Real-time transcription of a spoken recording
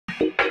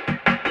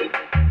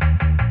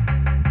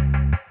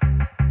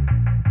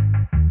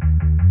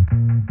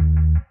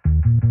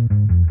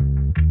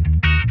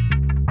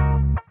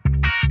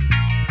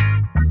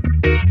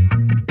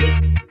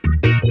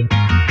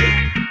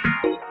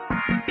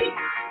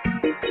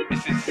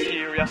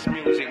just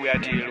music we are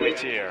dealing with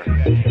here.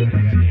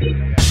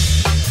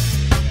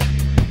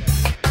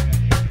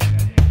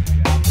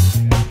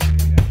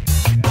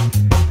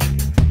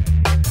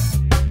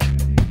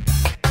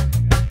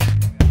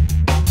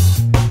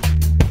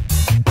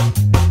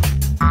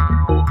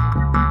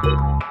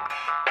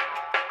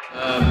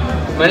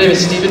 My name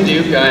is Stephen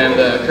Duke. I am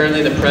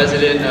currently the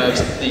president of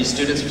the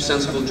Students for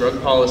Sensible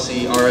Drug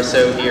Policy,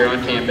 RSO, here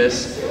on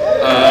campus.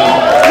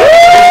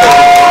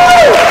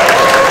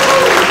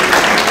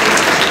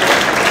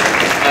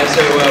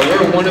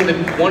 We're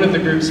one of the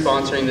groups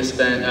sponsoring this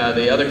event.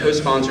 The other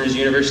co-sponsor is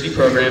University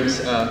Programs.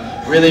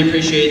 Really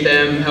appreciate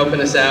them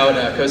helping us out,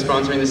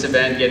 co-sponsoring this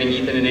event, getting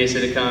Ethan and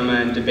Asa to come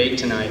and debate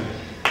tonight.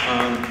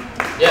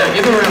 Yeah,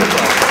 give them a round of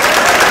applause.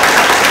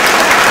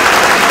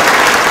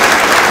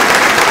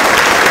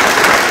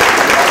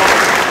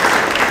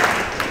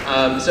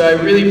 So I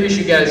really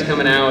appreciate you guys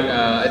coming out.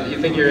 I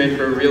think you're in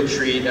for a real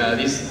treat.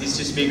 These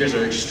two speakers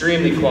are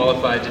extremely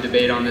qualified to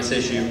debate on this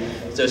issue.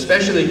 So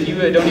especially if you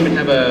don't even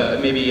have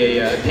maybe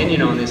an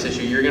opinion on this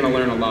issue, you're going to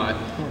learn a lot.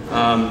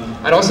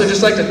 I'd also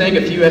just like to thank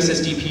a few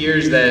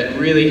SSDPers that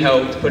really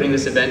helped putting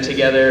this event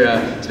together,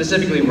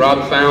 specifically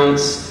Rob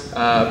Founts,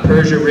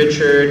 Persia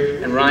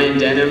Richard, and Ryan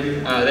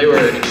Denham. They were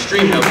an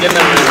extreme help. Give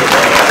them a round of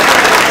applause.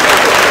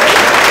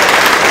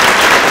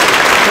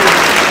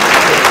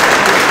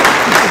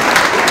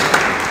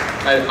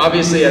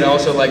 Obviously, I'd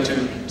also like to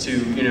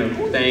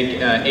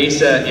thank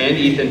Asa and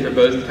Ethan for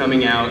both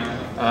coming out.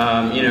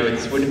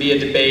 It wouldn't be a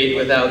debate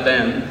without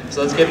them.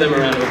 So let's give them a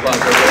round of applause.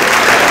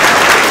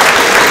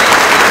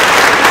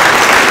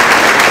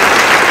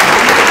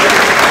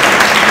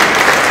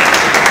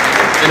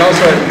 And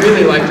also, I'd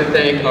really like to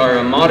thank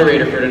our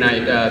moderator for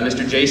tonight,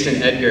 Mr.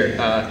 Jason Edgar.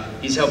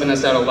 He's helping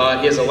us out a lot.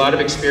 He has a lot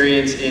of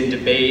experience in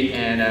debate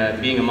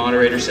and being a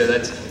moderator, so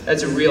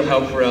that's a real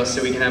help for us,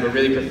 so we can have a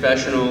really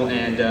professional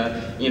and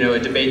a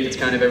debate that's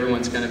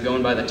everyone's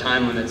going by the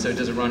time limit, so it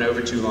doesn't run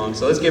over too long.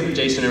 So let's give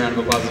Jason a round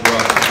of applause as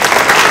well.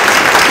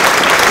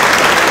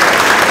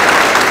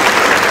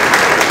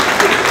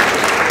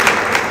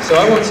 So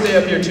I won't stay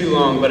up here too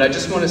long, but I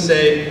just want to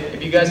say,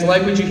 if you guys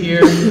like what you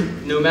hear,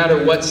 no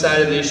matter what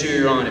side of the issue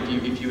you're on,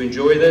 if you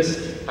enjoy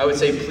this, I would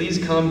say please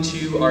come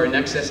to our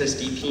next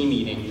SSDP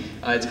meeting.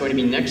 It's going to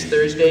be next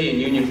Thursday in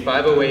Union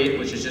 508,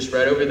 which is just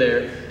right over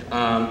there.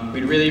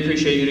 We'd really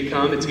appreciate you to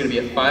come. It's going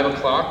to be at 5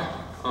 o'clock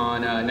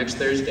on next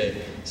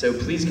Thursday. So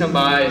please come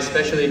by,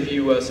 especially if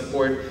you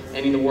support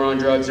ending the war on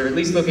drugs, or at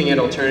least looking at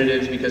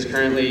alternatives, because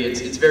currently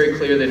it's very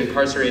clear that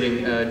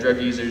incarcerating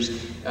drug users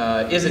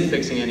isn't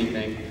fixing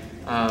anything.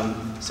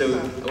 So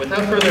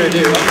without further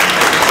ado,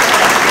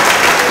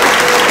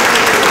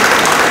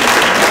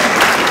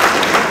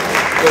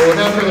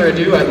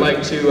 I'd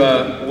like to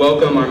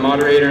welcome our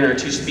moderator and our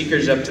two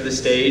speakers up to the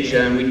stage,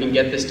 and we can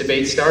get this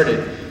debate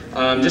started.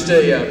 Just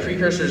a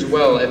precursor as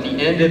well, at the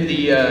end of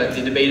the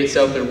debate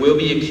itself, there will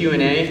be a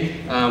Q&A.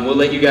 We'll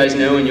let you guys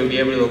know, and you'll be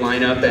able to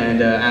line up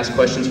and ask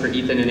questions for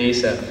Ethan and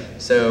Asa.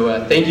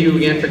 So thank you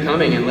again for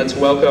coming, and let's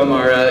welcome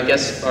our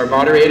our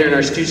moderator and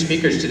our two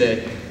speakers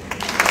today.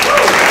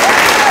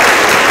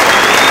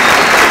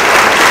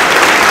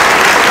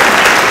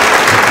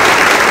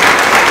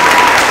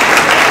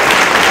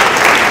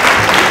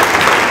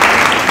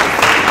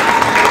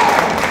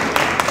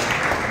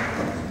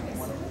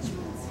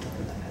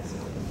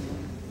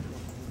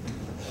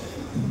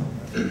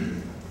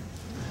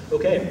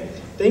 Okay,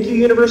 thank you,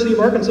 University of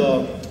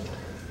Arkansas.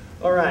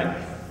 All right,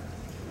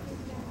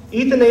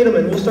 Ethan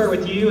Adelman, we'll start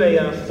with you,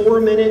 a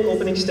 4-minute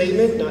opening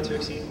statement, not to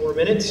exceed 4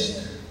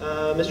 minutes.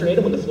 Mr.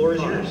 Adelman, the floor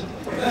is yours.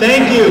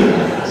 Thank you,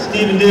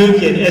 Stephen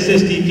Duke and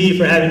SSDP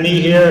for having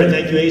me here, and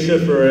thank you, Asa,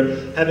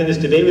 for having this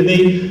debate with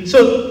me.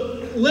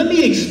 So let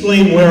me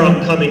explain where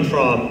I'm coming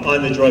from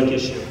on the drug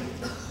issue.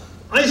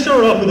 I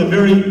start off with a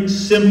very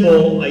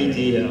simple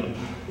idea,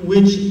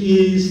 which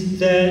is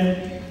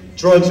that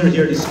drugs are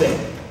here to stay.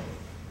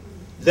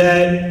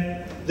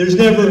 That there's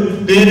never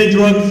been a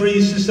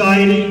drug-free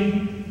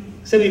society,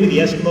 except maybe the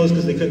Eskimos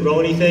because they couldn't grow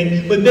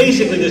anything, but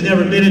basically there's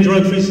never been a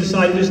drug-free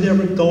society, there's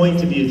never going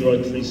to be a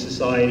drug-free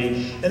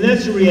society, and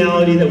that's a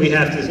reality that we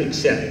have to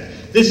accept.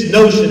 This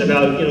notion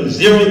about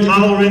zero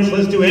tolerance,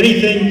 let's do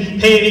anything,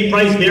 pay any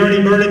price, bear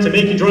any burden to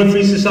make a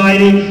drug-free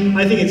society,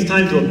 I think it's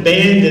time to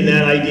abandon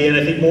that idea, and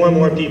I think more and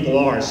more people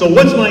are. So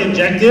what's my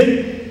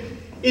objective?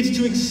 It's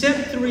to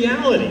accept the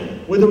reality,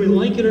 whether we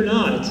like it or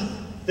not,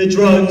 that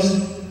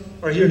drugs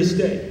are here to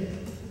stay.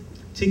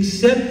 To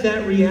accept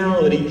that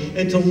reality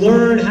and to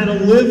learn how to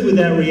live with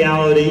that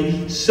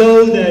reality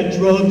so that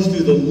drugs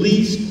do the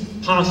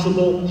least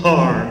possible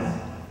harm,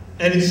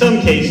 and in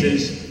some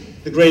cases,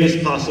 the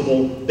greatest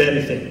possible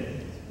benefit.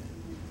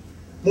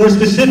 More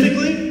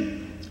specifically,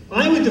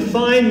 I would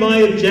define my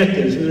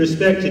objectives with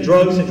respect to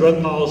drugs and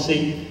drug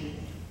policy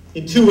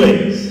in 2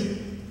 ways.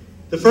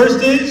 The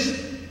first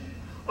is,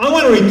 I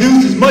want to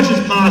reduce as much as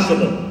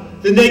possible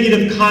the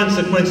negative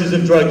consequences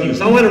of drug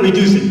use. I want to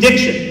reduce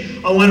addiction.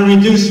 I want to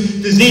reduce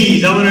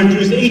disease. I want to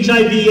reduce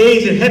HIV,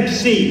 AIDS, and Hep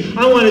C.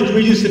 I want to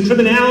reduce the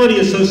criminality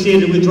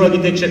associated with drug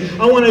addiction.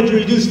 I want to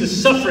reduce the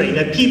suffering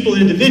that people,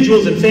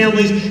 individuals, and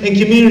families and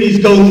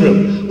communities go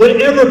through.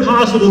 Whatever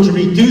possible to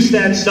reduce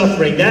that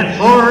suffering, that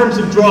harms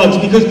of drugs,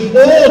 because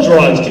all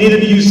drugs can either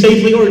be used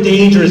safely or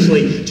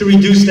dangerously to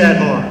reduce that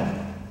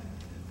harm.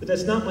 But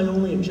that's not my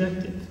only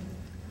objective.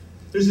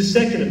 There's a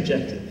second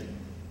objective.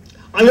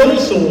 I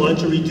also want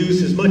to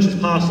reduce as much as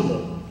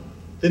possible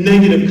the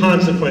negative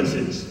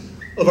consequences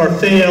of our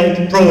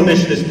failed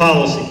prohibitionist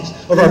policies,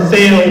 of our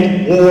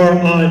failed war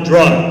on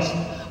drugs.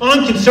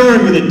 I'm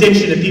concerned with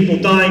addiction and people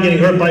dying, getting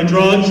hurt by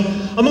drugs.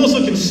 I'm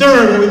also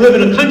concerned when we live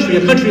in a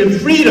country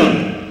of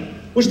freedom,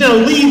 which now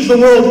leads the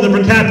world in the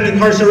per capita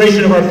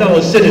incarceration of our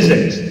fellow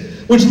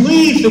citizens, which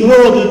leads the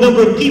world in the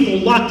number of people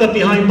locked up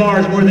behind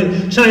bars more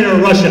than China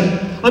or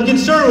Russia. I'm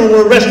concerned when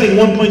we're arresting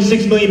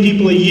 1.6 million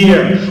people a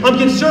year. I'm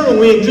concerned when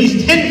we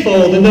increase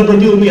tenfold the number of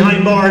people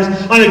behind bars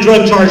on a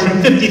drug charge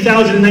from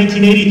 50,000 in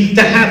 1980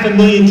 to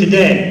 500,000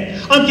 today.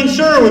 I'm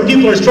concerned when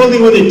people are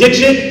struggling with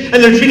addiction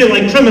and they're treated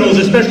like criminals,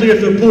 especially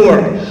if they're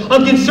poor.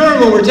 I'm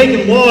concerned when we're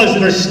taking laws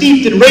that are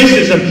steeped in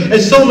racism,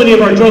 as so many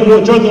of our drug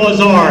laws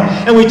are,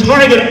 and we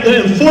target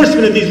the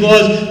enforcement of these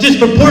laws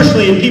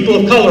disproportionately at people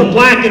of color,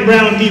 black and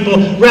brown people,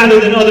 rather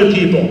than other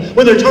people.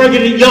 When they're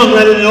targeted at young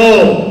rather than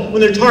old.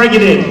 When they're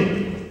targeted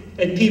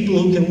at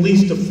people who can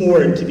least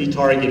afford to be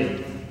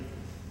targeted.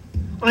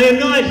 I am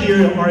not here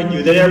to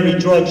argue that every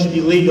drug should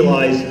be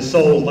legalized and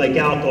sold like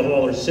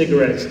alcohol or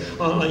cigarettes.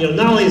 Not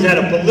only is that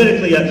a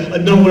politically a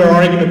nowhere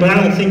argument, but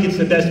I don't think it's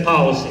the best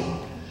policy.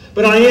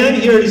 But I am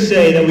here to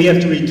say that we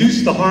have to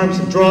reduce the harms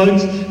of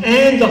drugs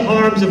and the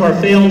harms of our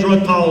failed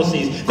drug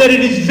policies, that it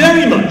is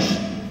very much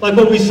like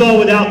what we saw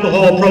with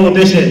alcohol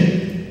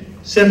prohibition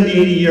 70,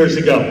 80 years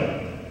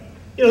ago.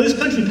 This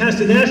country passed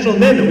a national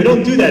amendment. We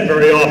don't do that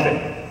very often,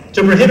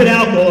 to prohibit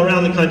alcohol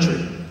around the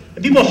country.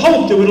 And people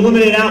hoped it would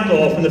eliminate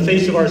alcohol from the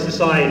face of our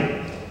society.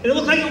 And it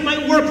looked like it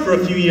might work for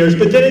a few years,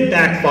 but then it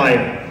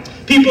backfired.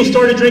 People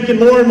started drinking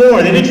more and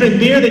more. They didn't drink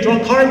beer, they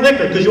drank hard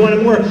liquor because you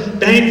wanted more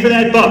bang for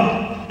that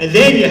buck. And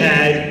then you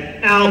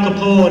had Al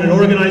Capone and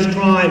organized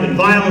crime and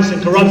violence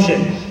and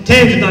corruption.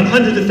 Tens, if not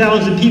hundreds of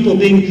thousands of people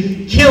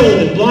being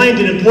killed and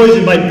blinded and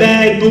poisoned by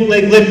bad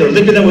bootleg liquor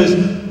that was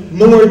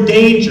more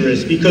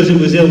dangerous because it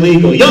was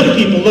illegal. Young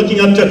people looking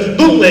up to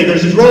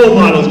bootleggers as role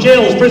models,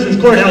 jails, prisons,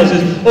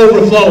 courthouses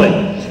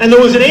overflowing. And there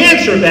was an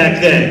answer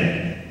back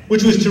then,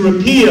 which was to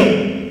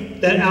repeal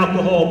that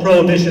alcohol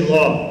prohibition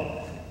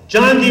law.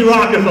 John D.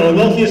 Rockefeller,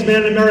 wealthiest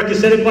man in America,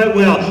 said it quite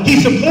well. He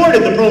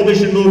supported the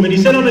prohibition movement.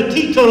 He said, I'm a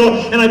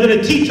teetotal, and I've been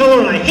a teetotaler,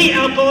 and I hate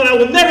alcohol, and I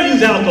will never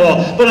use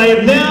alcohol. But I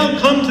have now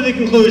come to the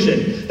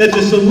conclusion that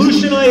the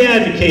solution I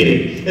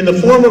advocated in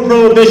the form of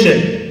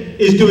prohibition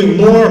is doing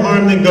more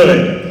harm than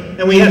good.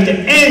 And we have to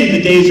end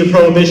the days of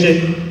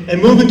prohibition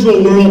and move into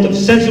a world of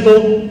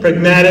sensible,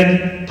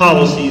 pragmatic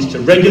policies to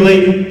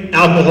regulate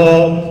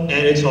alcohol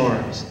and its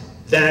harms.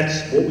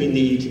 That's what we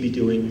need to be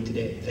doing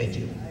today. Thank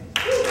you.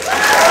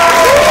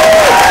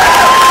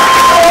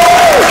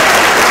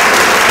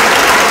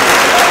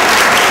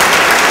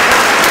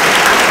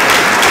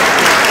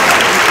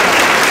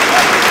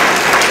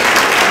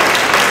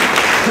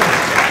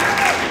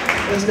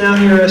 Let's now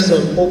hear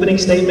some opening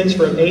statements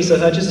from Asa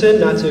Hutchison,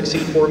 not to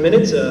exceed 4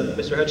 minutes.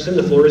 Mr. Hutchison,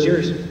 the floor is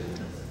yours.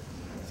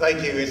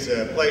 Thank you. It's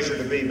a pleasure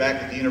to be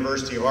back at the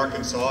University of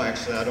Arkansas.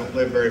 Actually, I don't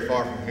live very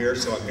far from here,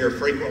 so I'm here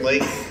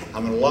frequently.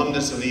 I'm an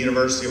alumnus of the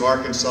University of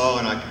Arkansas,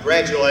 and I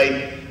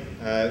congratulate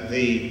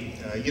the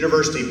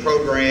university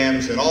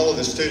programs and all of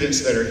the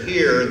students that are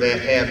here that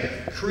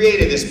have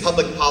created this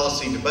public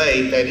policy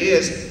debate that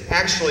is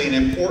actually an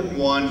important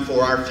one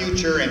for our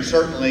future and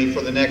certainly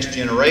for the next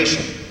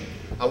generation.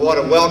 I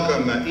want to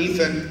welcome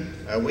Ethan.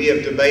 We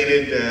have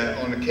debated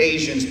on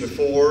occasions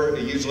before,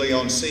 usually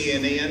on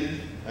CNN,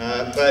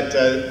 but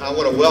I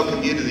want to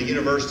welcome you to the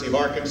University of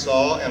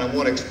Arkansas, and I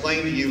want to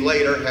explain to you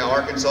later how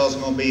Arkansas is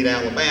going to beat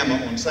Alabama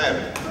on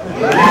Saturday.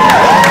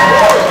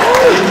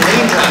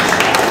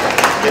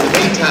 In the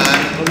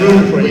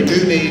meantime, we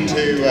do need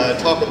to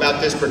talk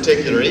about this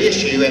particular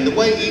issue, and the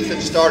way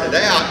Ethan started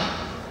out,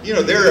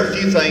 there are a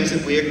few things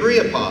that we agree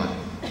upon.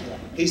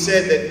 He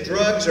said that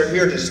drugs are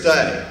here to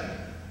stay.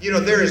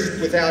 There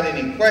is without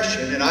any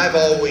question, and I've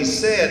always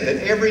said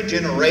that every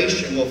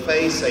generation will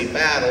face a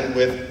battle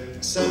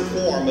with some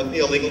form of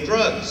illegal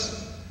drugs.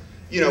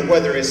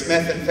 Whether it's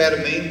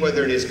methamphetamine,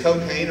 whether it is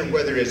cocaine, or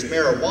whether it's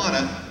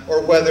marijuana,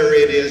 or whether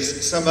it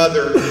is some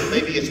other,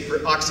 maybe it's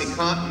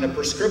OxyContin, a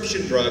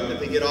prescription drug that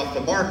they get off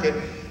the market.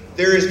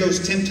 There is those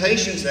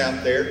temptations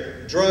out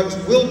there. Drugs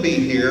will be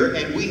here,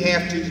 and we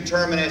have to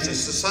determine as a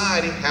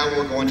society how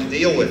we're going to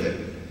deal with it.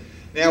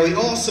 Now, he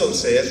also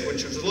says,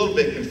 which was a little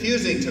bit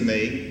confusing to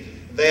me,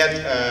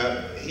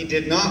 that he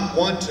did not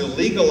want to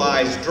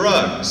legalize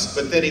drugs,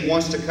 but then he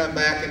wants to come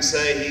back and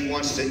say he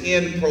wants to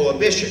end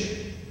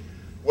prohibition.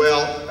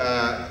 Well,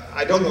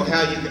 I don't know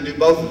how you can do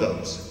both of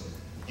those.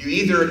 You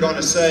either are going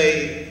to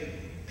say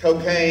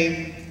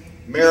cocaine,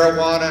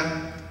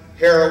 marijuana,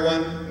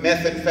 heroin,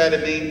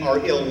 methamphetamine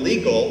are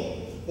illegal,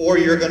 or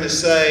you're going to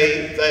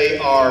say they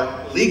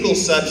are legal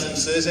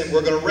substances and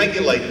we're going to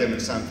regulate them in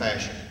some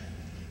fashion.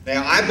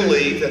 Now, I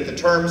believe that the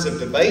terms of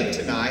debate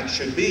tonight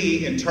should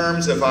be in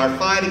terms of our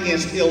fight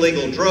against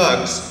illegal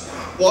drugs.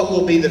 What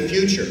will be the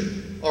future?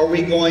 Are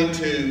we going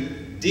to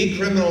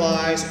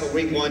decriminalize? Are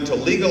we going to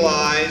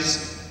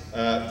legalize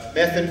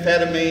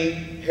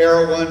methamphetamine,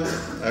 heroin,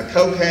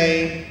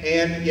 cocaine,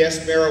 and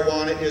yes,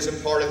 marijuana is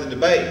a part of the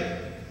debate.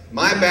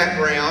 My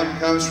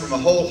background comes from a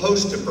whole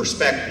host of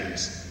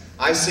perspectives.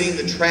 I've seen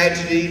the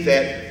tragedy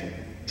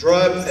that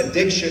drug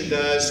addiction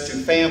does to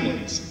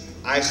families.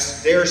 I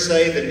dare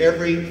say that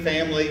every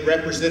family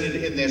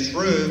represented in this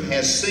room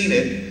has seen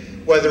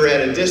it, whether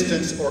at a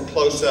distance or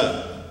close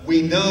up.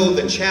 We know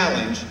the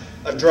challenge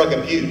of drug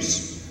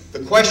abuse.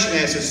 The question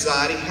as a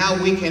society, how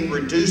we can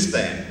reduce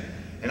that.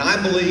 And I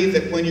believe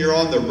that when you're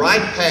on the right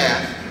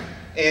path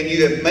and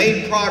you have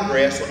made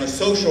progress on a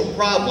social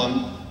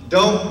problem,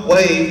 don't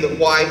wave the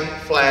white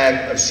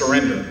flag of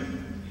surrender.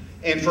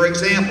 And for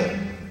example,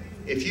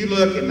 if you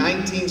look at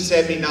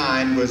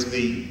 1979 was the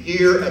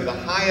year of the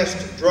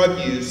highest drug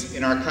use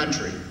in our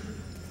country.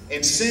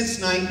 And since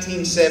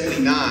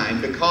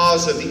 1979,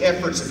 because of the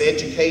efforts of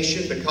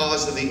education,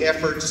 because of the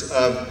efforts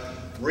of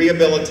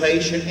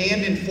rehabilitation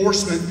and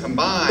enforcement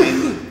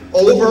combined,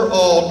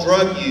 overall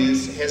drug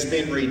use has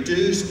been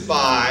reduced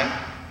by,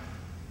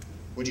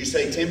 would you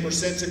say 10%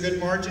 is a good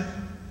margin?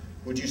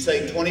 Would you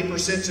say 20%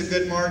 is a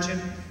good margin?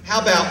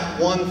 How about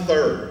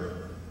 1/3?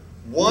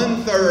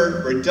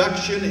 1/3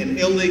 reduction in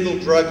illegal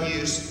drug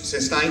use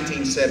since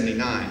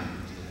 1979.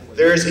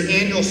 There is the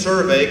annual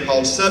survey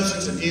called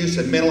Substance Abuse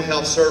and Mental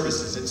Health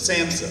Services at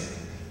SAMHSA,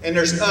 and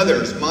there's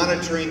others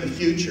monitoring the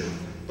future,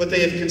 but they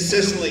have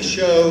consistently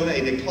shown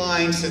a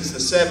decline since the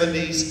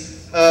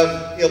 70s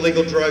of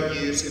illegal drug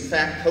use. In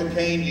fact,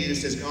 cocaine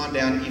use has gone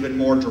down even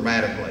more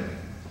dramatically.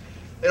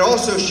 It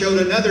also showed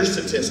another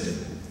statistic,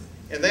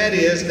 and that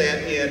is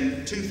that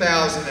in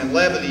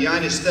 2011, the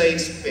United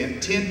States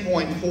spent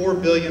 $10.4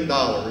 billion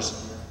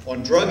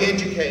on drug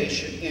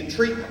education and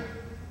treatment,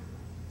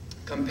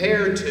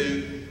 compared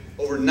to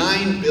over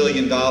 $9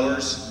 billion,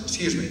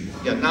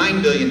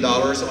 $9 billion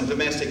on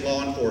domestic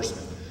law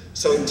enforcement.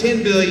 So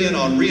 $10 billion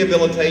on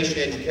rehabilitation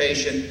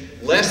education,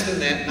 less than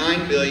that,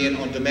 $9 billion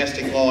on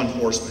domestic law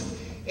enforcement.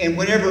 And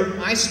whenever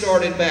I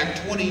started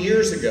back 20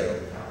 years ago,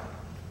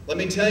 let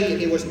me tell you,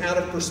 it was out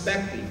of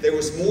perspective. There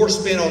was more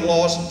spent on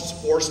law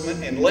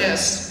enforcement and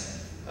less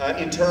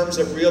in terms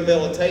of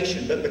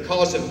rehabilitation. But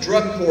because of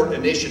drug court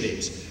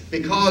initiatives,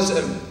 because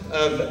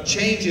of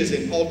changes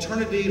in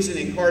alternatives in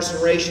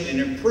incarceration and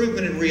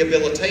improvement in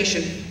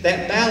rehabilitation,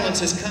 that balance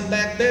has come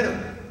back better.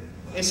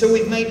 And so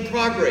we've made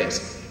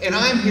progress. And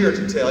I'm here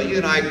to tell you,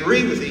 and I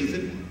agree with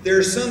Ethan, there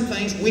are some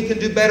things we can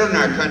do better in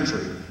our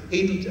country.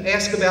 He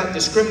asked about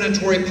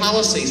discriminatory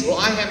policies. Well,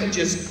 I haven't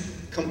just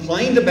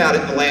complained about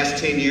it in the last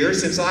 10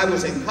 years. Since I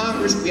was in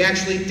Congress, we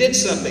actually did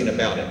something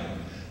about it.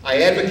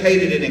 I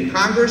advocated it in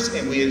Congress,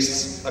 and we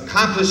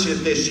accomplished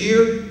it this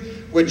year,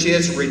 which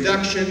is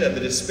reduction of the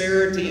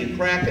disparity in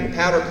crack and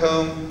powder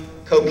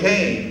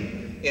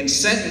cocaine in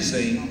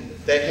sentencing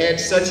that had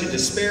such a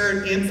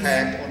disparate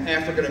impact on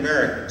African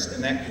Americans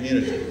in that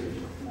community.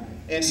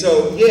 And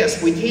so,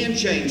 yes, we can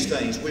change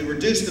things. We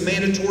reduced the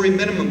mandatory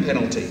minimum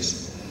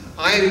penalties.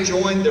 I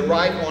joined the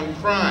Right on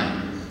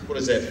Crime. What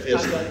is that?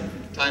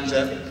 Time's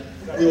up.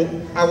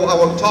 I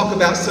will talk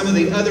about some of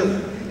the other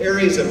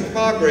areas of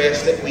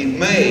progress that we've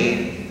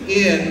made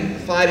in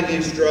fight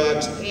against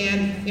drugs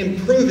and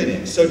improving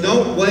it. So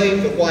don't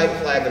wave the white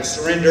flag of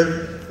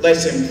surrender.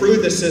 Let's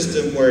improve the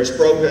system where it's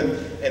broken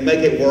and make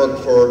it work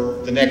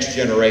for the next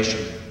generation.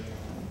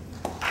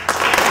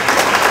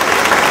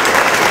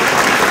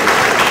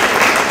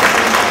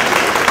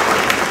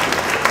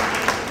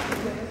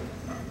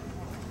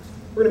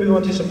 We're going to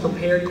move on to some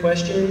prepared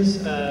questions.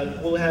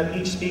 We'll have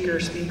each speaker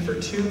speak for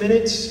 2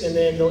 minutes, and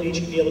then they'll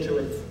each be able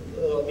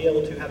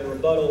to have a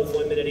rebuttal,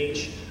 1 minute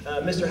each.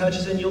 Mr.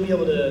 Hutchison, you'll be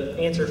able to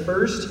answer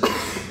first.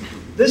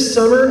 This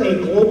summer, a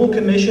global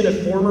commission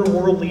of former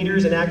world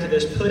leaders and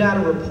activists put out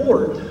a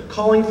report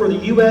calling for the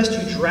U.S.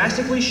 to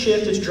drastically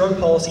shift its drug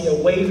policy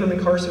away from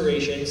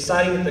incarceration,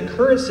 citing that the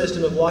current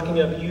system of locking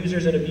up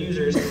users and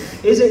abusers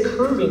isn't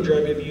curbing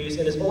drug abuse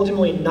and is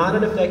ultimately not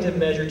an effective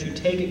measure to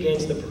take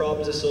against the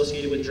problems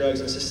associated with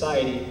drugs in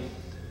society.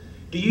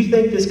 Do you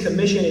think this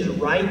commission is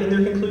right in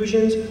their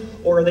conclusions,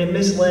 or are they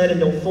misled and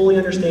don't fully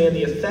understand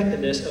the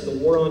effectiveness of the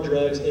war on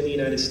drugs in the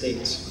United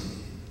States?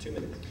 2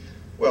 minutes.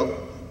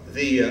 Well,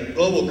 the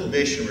Global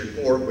Commission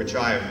report, which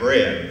I have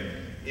read,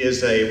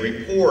 is a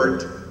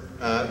report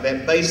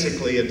that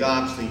basically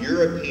adopts the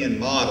European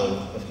model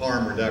of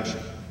harm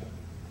reduction.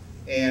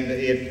 And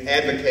it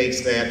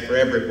advocates that for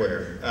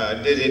everywhere.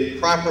 Did it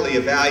properly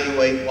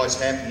evaluate what's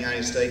happening in the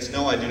United States?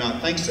 No, I do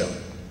not think so.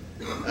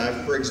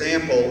 For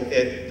example,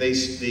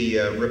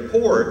 the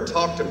report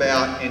talked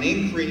about an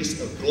increase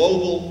of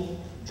global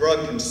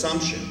drug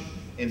consumption.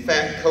 In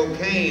fact,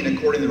 cocaine,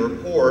 according to the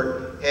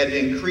report, had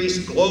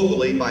increased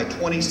globally by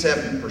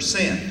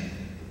 27%.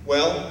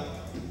 Well,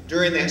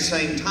 during that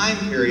same time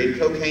period,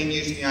 cocaine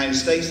use in the United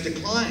States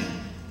declined.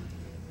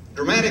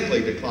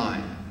 dramatically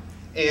declined.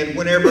 And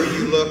whenever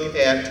you look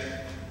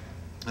at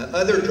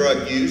other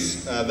drug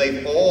use,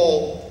 they've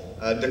all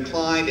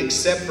declined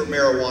except for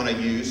marijuana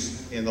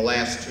use in the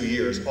last 2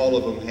 years. All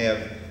of them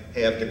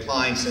have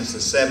declined since the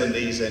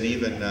 70s and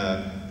even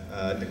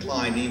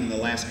declined even the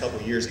last couple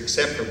of years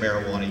except for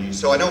marijuana use.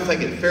 So I don't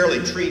think it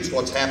fairly treats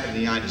what's happened in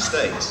the United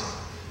States.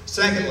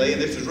 Secondly,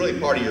 and this is really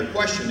part of your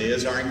question,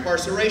 is our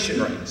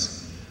incarceration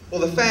rates. Well,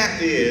 the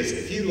fact is,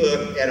 if you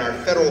look at our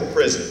federal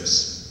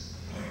prisons,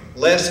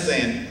 less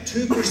than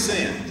 2%,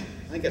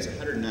 I think that's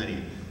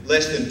 190,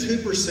 less than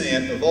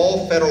 2% of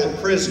all federal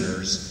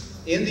prisoners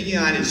in the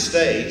United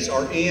States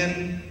are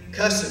in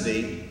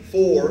custody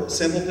for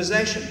simple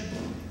possession.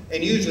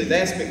 And usually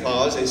that's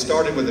because it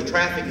started with a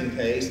trafficking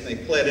case and they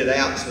pled it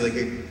out so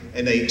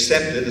they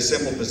accepted a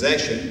simple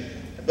possession.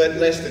 But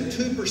less than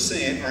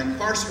 2% are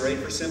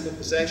incarcerated for simple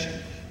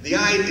possession. The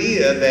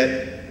idea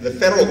that the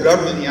federal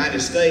government of the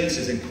United States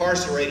is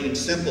incarcerating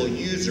simple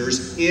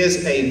users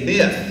is a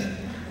myth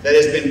that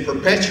has been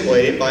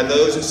perpetuated by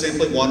those that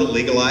simply want to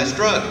legalize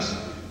drugs.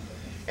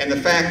 And the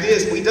fact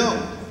is, we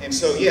don't. And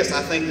so, yes,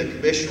 I think the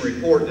Commission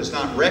report does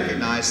not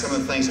recognize some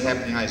of the things that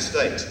happen in the United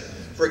States.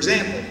 For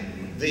example,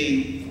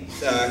 the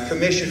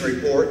Commission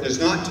report does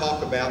not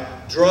talk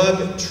about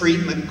drug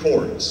treatment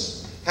courts.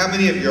 How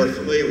many of you are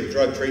familiar with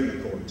drug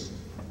treatment courts?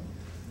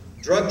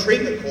 Drug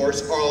treatment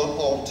courts are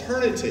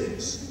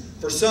alternatives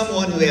for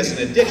someone who has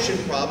an addiction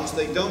problem, so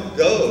they don't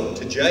go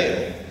to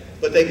jail,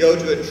 but they go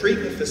to a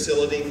treatment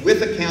facility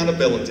with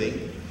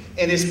accountability,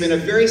 and it's been a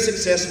very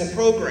successful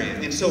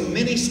program. And so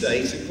many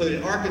states,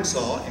 including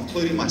Arkansas,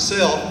 including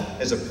myself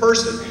as a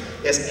person,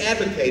 has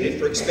advocated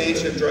for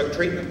expansion of drug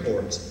treatment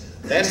courts.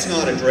 That's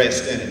not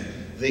addressed in it.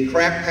 The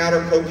crack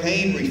powder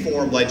cocaine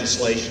reform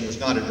legislation was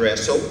not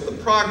addressed. So the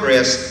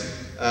progress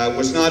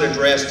was not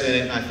addressed in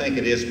it, and I think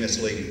it is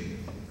misleading.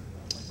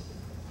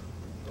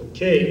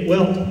 Okay,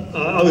 well,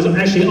 I was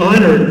actually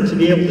honored to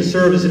be able to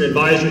serve as an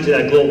advisor to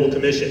that global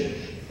commission.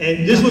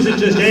 And this wasn't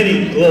just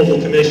any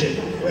global commission.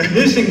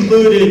 This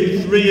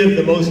included 3 of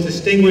the most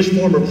distinguished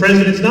former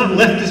presidents, not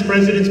leftist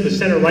presidents, but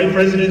center-right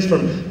presidents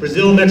from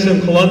Brazil, Mexico,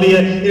 and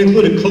Colombia. It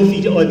included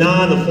Kofi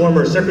Annan, the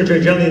former Secretary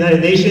General of the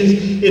United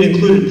Nations. It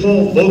included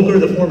Paul Volcker,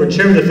 the former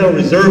Chairman of the Federal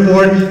Reserve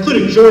Board. It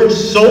included George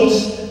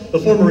Shultz, the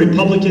former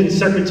Republican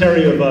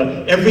Secretary of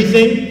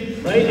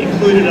Everything, right? It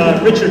included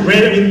Richard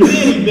Branson. I mean,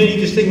 many, many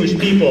distinguished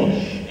people.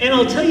 And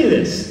I'll tell you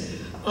this.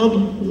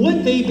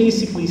 What they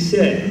basically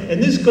said,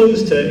 and this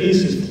goes to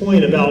Asa's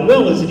point about,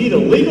 well, is it either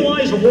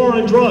legalized or war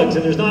on drugs,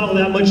 and there's not all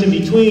that much in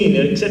between,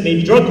 except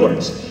maybe drug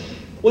courts.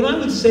 What I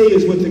would say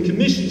is what the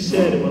Commission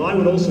said, and what I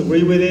would also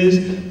agree with is,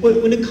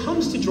 when it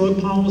comes to drug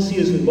policy,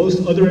 as with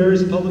most other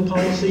areas of public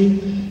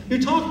policy, you're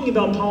talking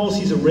about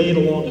policies arrayed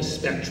along a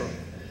spectrum.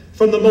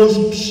 From the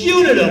most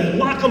punitive,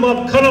 lock them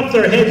up, cut up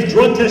their heads,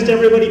 drug test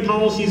everybody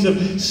policies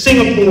of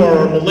Singapore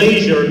or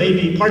Malaysia or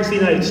maybe parts of the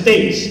United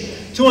States,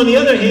 to, on the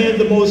other hand,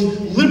 the most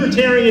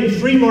libertarian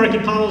free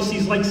market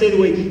policies like, say, the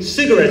way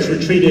cigarettes were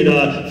treated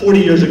 40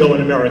 years ago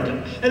in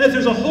America. And that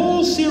there's a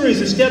whole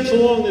series of steps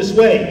along this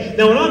way.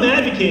 Now, what I'm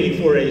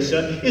advocating for,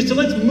 Asa, is to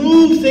let's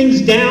move things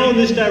down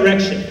this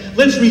direction.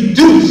 Let's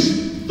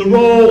reduce the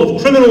role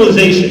of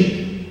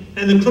criminalization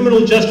and the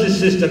criminal justice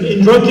system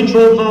in drug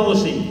control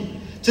policy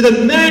to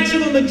the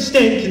maximum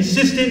extent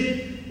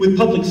consistent with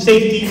public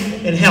safety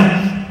and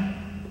health.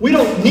 We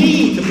don't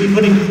need to be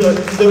putting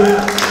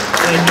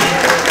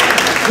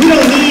we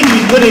don't need to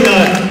be putting the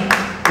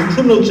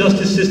criminal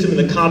justice system and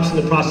the cops and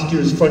the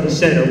prosecutors front and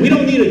center. We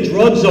don't need a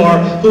drug czar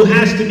who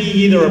has to be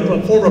either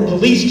a former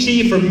police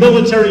chief or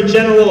military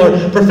general or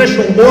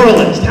professional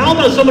moralist. How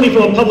about somebody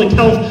from a public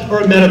health or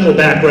a medical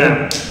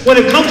background? When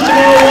it comes to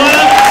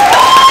marijuana,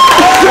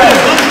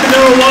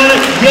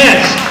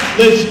 yes.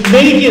 Let's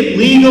make it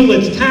legal,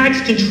 let's tax,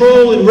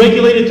 control, and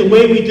regulate it the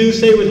way we do,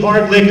 say, with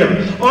hard liquor.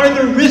 Are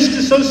there risks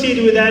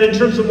associated with that in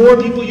terms of more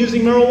people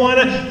using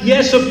marijuana?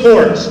 Yes, of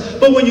course.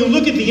 But when you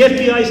look at the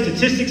FBI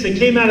statistics that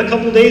came out a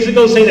couple days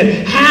ago saying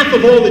that half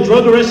of all the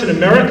drug arrests in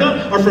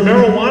America are for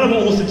marijuana,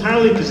 almost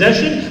entirely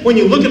possession, when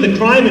you look at the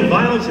crime and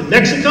violence in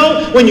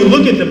Mexico, when you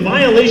look at the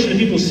violation of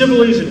people's civil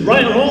liberties and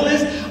right and all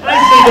this, I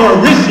think there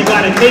are risks you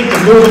got to take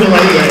to move in the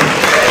right way.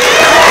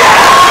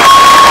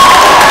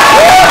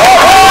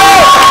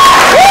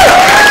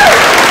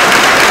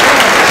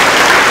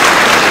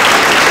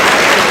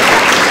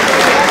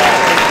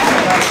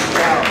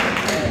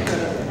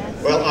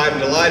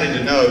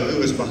 To know who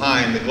was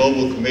behind the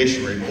Global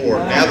Commission report.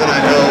 Now that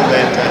I know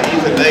that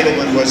Ethan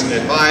Nadelman was an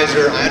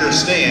advisor, I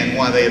understand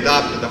why they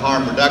adopted the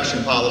harm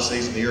reduction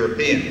policies in the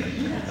European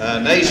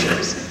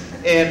nations.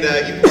 And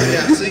you pointed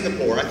out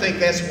Singapore. I think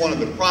that's one of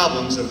the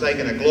problems of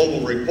taking a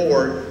global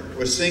report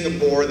with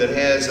Singapore that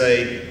has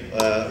a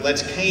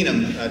let's cane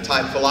them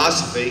type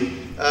philosophy.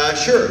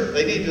 Sure,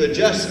 they need to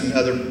adjust in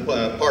other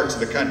parts of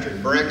the country.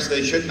 Perhaps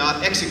they should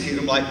not execute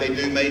them like they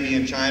do maybe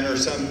in China or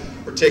some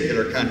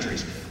particular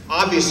countries.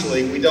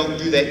 Obviously, we don't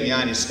do that in the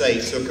United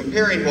States, so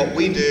comparing what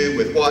we do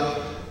with what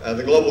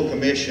the Global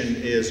Commission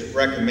is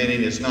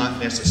recommending is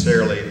not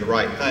necessarily the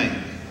right thing.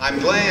 I'm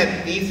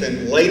glad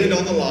Ethan laid it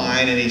on the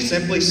line and he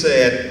simply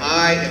said,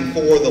 I am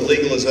for the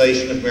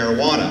legalization of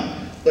marijuana.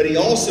 But he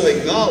also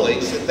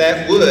acknowledged that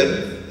that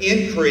would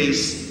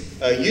increase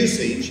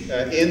usage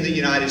in the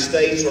United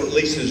States, or at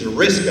least there's a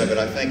risk of it,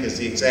 I think is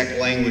the exact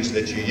language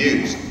that you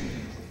used.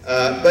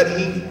 But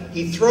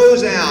he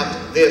throws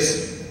out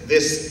this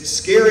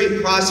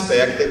scary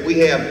prospect that we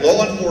have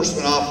law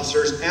enforcement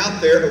officers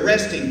out there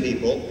arresting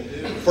people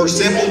for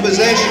simple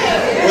possession.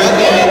 Well,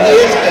 and it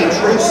is a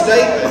true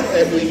statement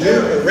that we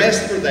do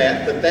arrest for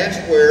that, but that's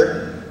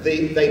where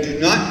they do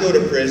not go to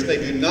prison, they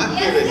do not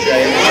go to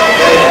jail.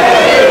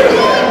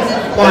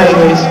 Quiet,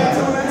 please.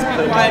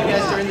 Quiet,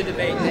 guys, during the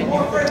debate. Thank you.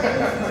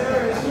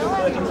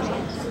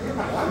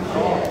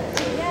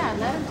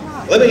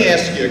 Let me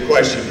ask you a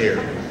question here.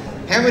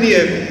 How many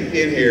of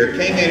you in here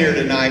came in here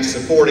tonight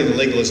supporting the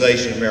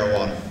legalization of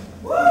marijuana?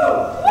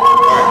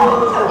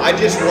 All right. I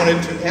just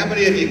wanted to, how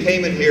many of you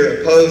came in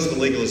here opposed the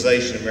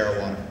legalization of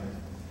marijuana?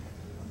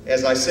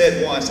 As I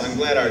said once, I'm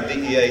glad our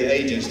DEA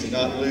agents did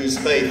not lose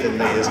faith in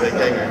me as they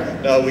came here.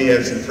 No, we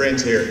have some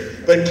friends here.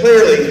 But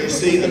clearly you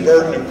see the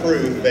burden of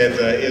proof that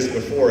is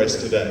before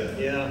us today.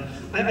 Yeah.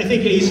 I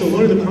think, Asa,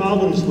 one of the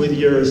problems with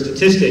your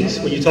statistics,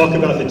 when you talk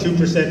about the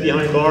 2%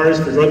 behind bars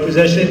for drug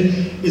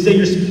possession, is that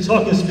you're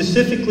talking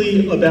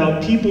specifically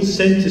about people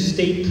sent to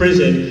state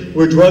prison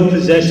where drug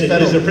possession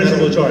is a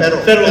principal charge.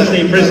 Federal and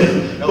state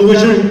prison. Federal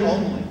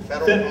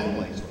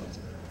only.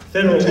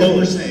 Federal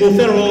only. Well,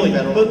 federal only.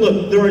 But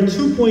look, there are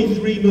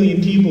 2.3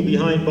 million people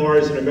behind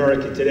bars in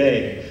America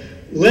today.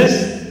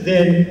 Less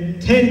than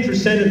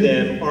 10% of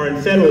them are in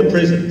federal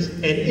prisons.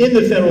 And in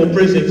the federal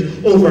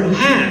prisons, over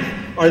half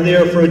are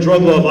there for a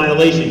drug law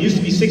violation. It used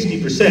to be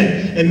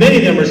 60%. And many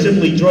of them are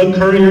simply drug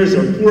couriers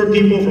or poor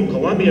people from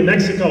Colombia,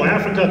 Mexico,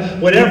 Africa,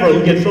 whatever,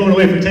 who get thrown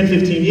away for 10,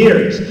 15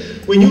 years.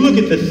 When you look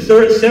at the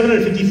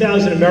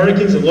 750,000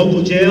 Americans in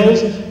local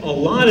jails, a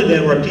lot of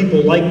them are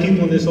people like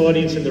people in this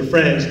audience and their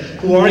friends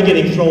who are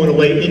getting thrown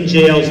away in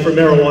jails for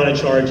marijuana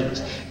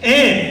charges.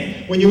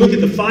 And when you look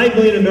at the 5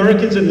 million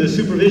Americans under the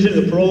supervision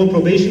of the parole and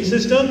probation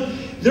system,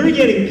 they're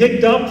getting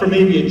picked up for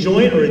maybe a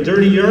joint or a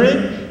dirty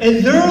urine,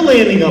 and they're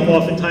landing up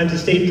oftentimes in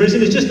state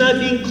prison. It's just not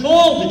being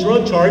called the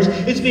drug charge.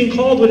 It's being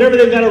called whatever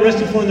they got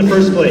arrested for in the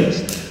first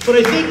place. But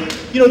I think,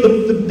 you know,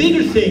 the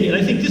bigger thing, and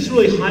I think this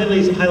really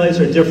highlights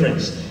our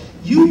difference.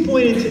 You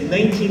pointed to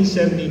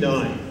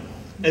 1979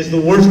 as the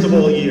worst of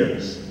all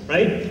years,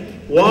 right?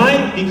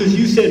 Why? Because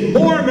you said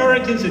more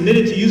Americans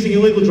admitted to using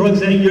illegal drugs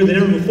that year than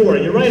ever before,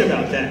 and you're right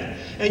about that.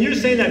 And you're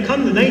saying that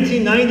come the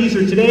 1990s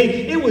or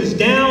today, it was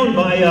down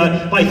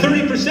by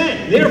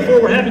 30%. Therefore,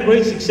 we're having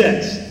great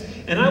success.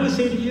 And I would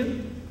say to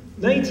you,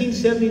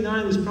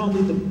 1979 was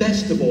probably the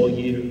best of all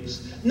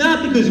years.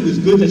 Not because it was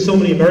good that so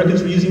many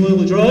Americans were using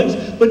illegal drugs,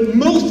 but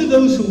most of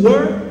those who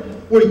were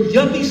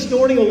yuppies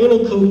snorting a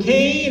little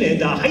cocaine,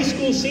 and high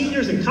school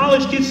seniors and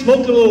college kids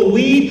smoking a little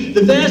weed,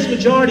 the vast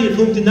majority of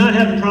whom did not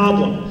have a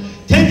problem.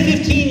 10,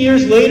 15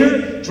 years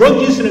later,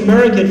 drug use in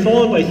America had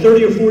fallen by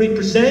 30 or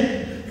 40%.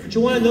 But you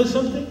want to know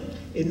something?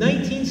 In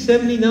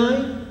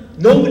 1979,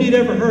 nobody had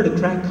ever heard of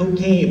crack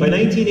cocaine. By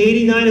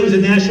 1989, it was a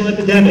national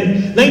epidemic.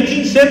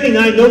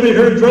 1979, nobody had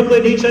heard of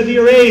drug-related HIV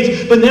or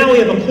AIDS. But now we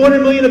have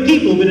 250,000 of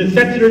people who've been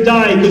infected or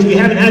died because we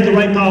haven't had the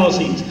right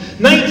policies.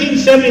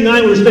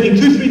 1979, we were spending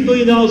 $2–3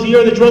 billion a year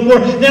on the drug war.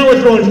 Now we're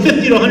throwing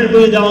 $50 to $100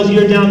 billion a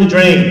year down the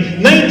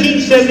drain.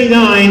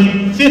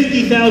 1979,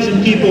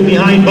 50,000 people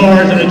behind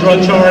bars on a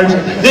drug charge.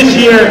 This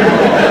year,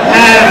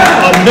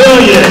 have 1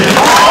 million.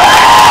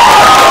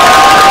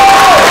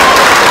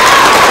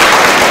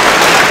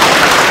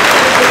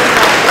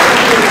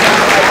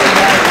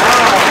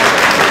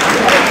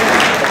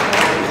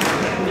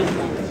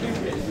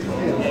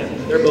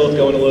 They're both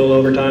going a little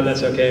overtime,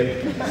 that's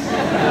okay.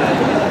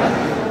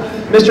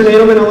 Mr.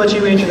 Nadelman, I'll let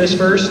you answer this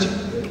first.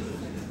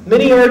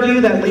 Many argue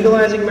that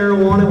legalizing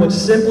marijuana would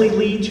simply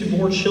lead to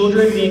more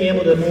children being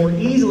able to more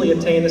easily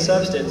obtain the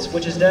substance,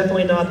 which is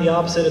definitely not the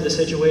opposite of the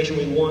situation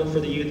we want for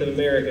the youth of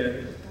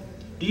America.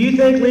 Do you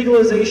think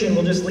legalization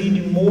will just lead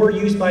to more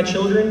use by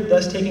children,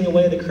 thus taking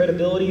away the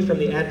credibility from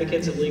the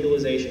advocates of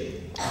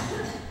legalization?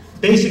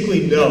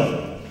 Basically,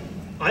 no.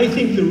 I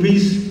think the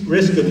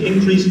risk of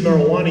increased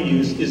marijuana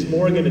use is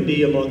more going to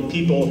be among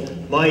people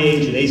my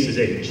age and Ace's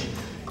age,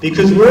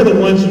 because we're the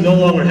ones who no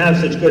longer have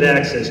such good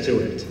access to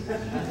it.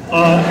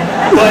 But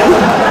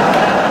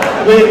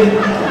when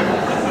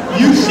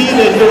you see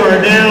that there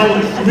are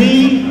now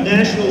 3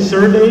 national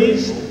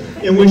surveys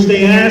in which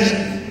they ask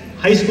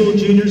high school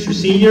juniors or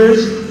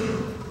seniors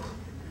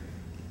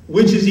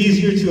which is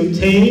easier to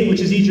obtain,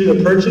 which is easier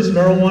to purchase,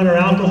 marijuana or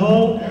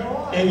alcohol,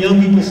 and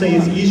young people say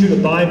it's easier to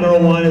buy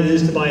marijuana than it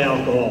is to buy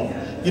alcohol.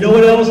 You know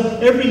what else?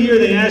 Every year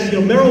they ask,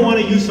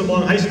 marijuana use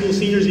among high school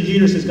seniors and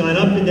juniors has gone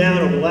up and down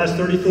over the last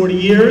 30, 40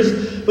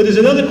 years. But there's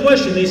another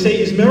question. They say,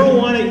 is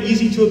marijuana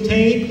easy to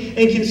obtain?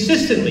 And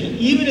consistently,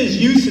 even as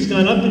use has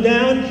gone up and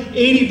down,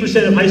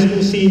 80% of high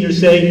school seniors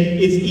say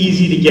it's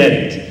easy to get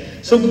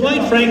it. So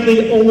quite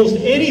frankly, almost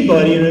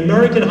anybody in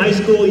American high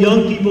school,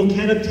 young people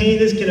can obtain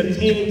this, can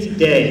obtain it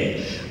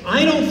today.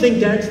 I don't think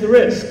that's the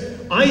risk.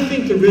 I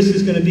think the risk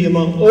is going to be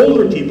among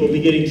older people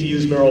beginning to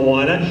use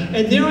marijuana,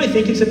 and there I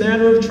think it's a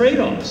matter of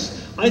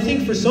trade-offs. I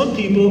think for some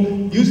people,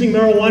 using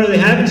marijuana they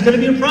haven't is going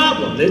to be a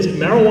problem.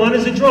 Marijuana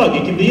is a drug.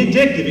 It can be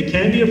addictive. It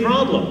can be a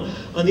problem.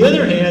 On the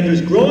other hand,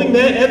 there's growing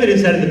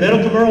evidence out in the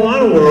medical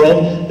marijuana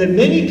world that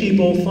many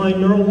people find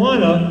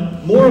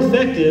marijuana more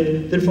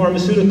effective than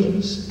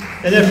pharmaceuticals.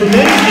 And that for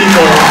many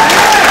people,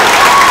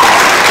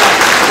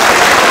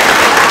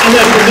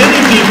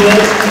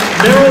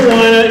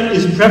 marijuana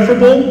is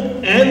preferable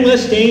and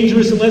less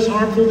dangerous and less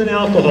harmful than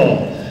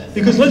alcohol.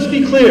 Because let's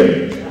be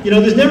clear,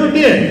 there's never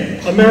been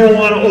a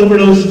marijuana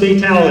overdose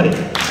fatality.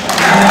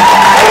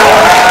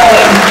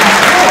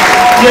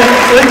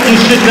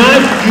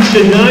 You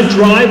should not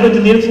drive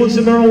under the influence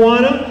of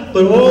marijuana,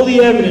 but all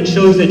the evidence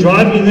shows that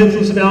driving under the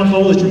influence of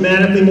alcohol is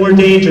dramatically more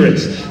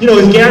dangerous.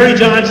 As Gary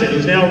Johnson,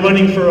 who's now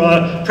running for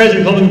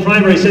president of Republican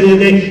primary, said the other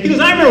day, he goes,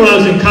 I remember when I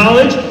was in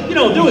college,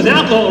 there was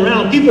alcohol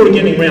around, people were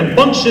getting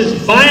rambunctious,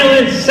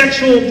 violent,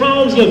 sexual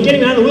problems,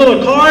 getting on the wheel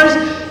of cars.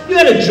 You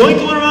had a joint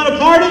going around a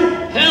party?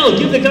 Hell,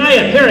 give the guy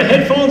a pair of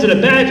headphones and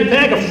a pack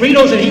of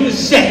Fritos and he was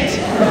set.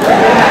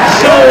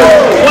 So,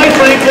 quite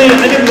frankly,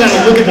 I think we've got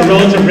to look at the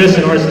relative risks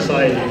in our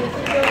society.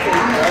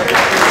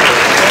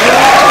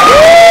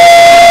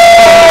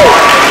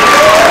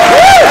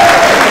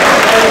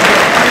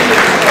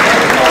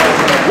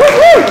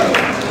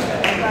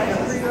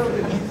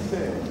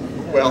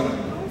 Well,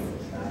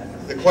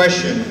 the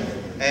question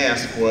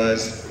asked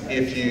was,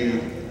 if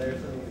you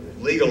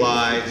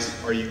legalize,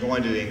 are you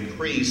going to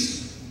increase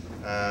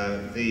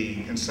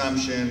the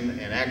consumption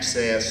and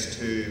access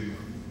to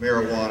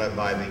marijuana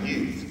by the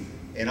youth?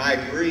 And I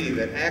agree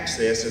that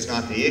access is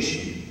not the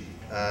issue.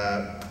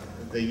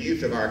 The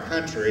youth of our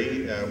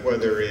country,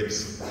 whether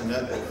it's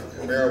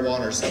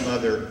marijuana or some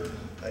other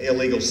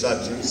illegal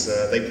substance,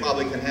 they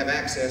probably can have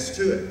access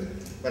to it.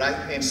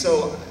 And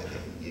so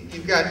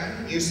you've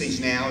got usage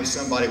now if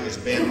somebody was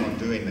bent on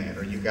doing that,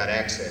 or you've got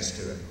access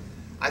to it.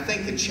 I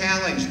think the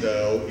challenge,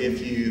 though,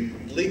 if you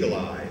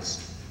legalize,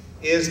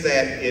 is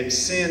that it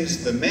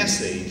sends the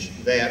message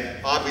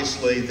that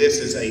obviously this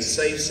is a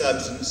safe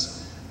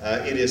substance.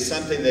 It is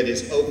something that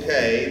is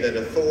okay, that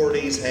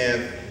authorities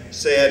have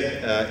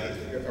said,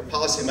 or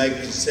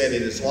policymakers have said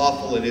it is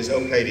lawful, it is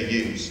okay to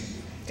use.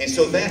 And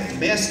so that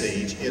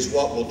message is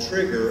what will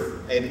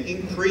trigger an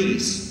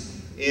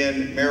increase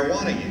in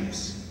marijuana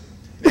use.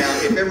 Now,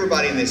 if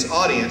everybody in this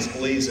audience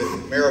believes that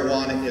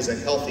marijuana is a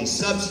healthy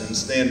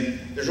substance, then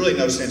there's really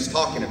no sense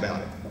talking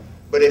about it.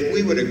 But if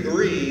we would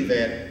agree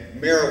that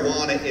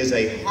marijuana is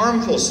a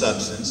harmful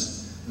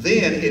substance,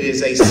 then it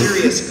is a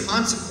serious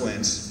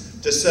consequence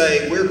to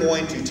say we're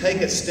going to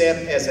take a step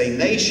as a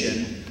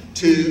nation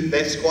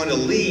that's going to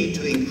lead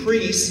to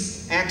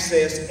increased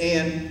access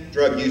and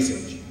drug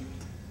usage.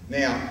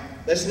 Now,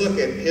 let's look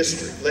at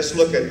history. Let's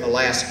look at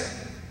Alaska.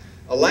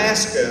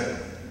 Alaska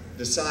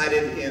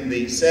decided in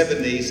the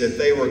 70s that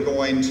they were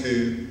going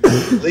to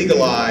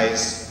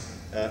legalize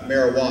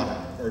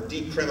marijuana or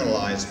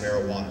decriminalize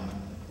marijuana.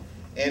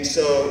 And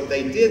so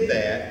they did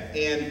that,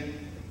 and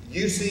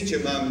usage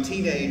among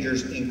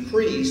teenagers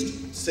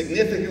increased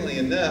significantly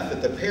enough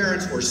that the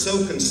parents were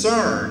so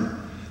concerned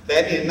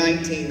that in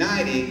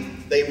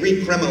 1990 they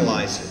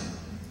recriminalized it.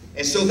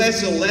 And so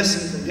that's a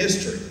lesson from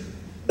history,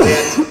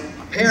 that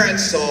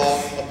parents saw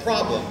a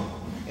problem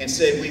and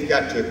said we've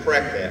got to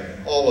correct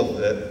that. All of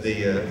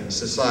the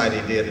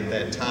society did at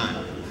that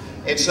time.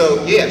 And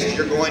so yes,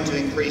 you're going to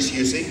increase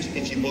usage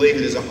if you believe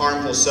it is a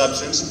harmful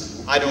substance.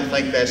 I don't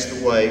think that's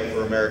the way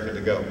for America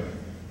to go.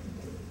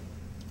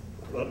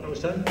 Well, how much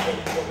time?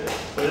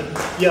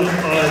 Yeah,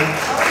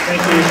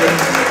 thank you, sir.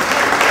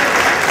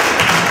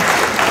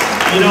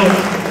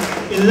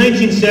 In the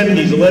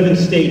 1970s, 11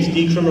 states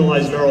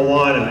decriminalized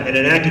marijuana, and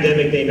an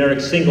academic named Eric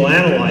Singal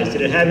analyzed,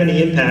 did it have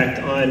any impact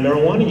on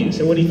marijuana use?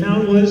 And what he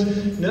found was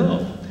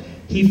no.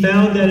 He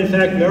found that, in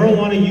fact,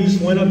 marijuana use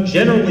went up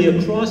generally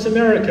across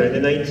America in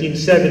the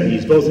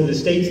 1970s, both in the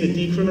states that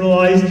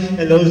decriminalized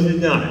and those that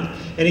did not.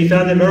 And he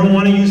found that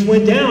marijuana use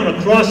went down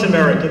across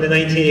America in the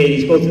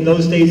 1980s, both in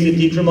those states that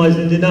decriminalized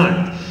and did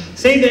not.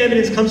 Same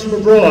evidence comes from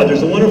abroad.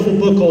 There's a wonderful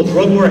book called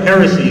Drug War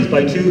Heresies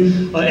by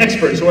two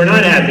experts who are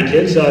not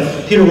advocates,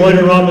 Peter Reuter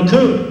and Ron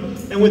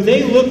McCune. And what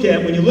they looked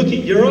at, when you look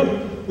at Europe,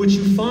 what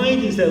you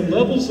find is that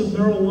levels of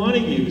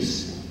marijuana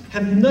use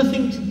have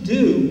nothing to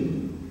do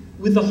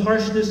with the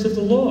harshness of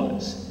the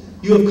laws.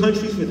 You have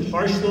countries with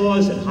harsh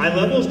laws and high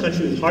levels,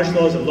 countries with harsh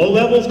laws and low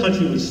levels,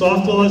 countries with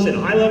soft laws and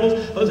high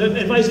levels,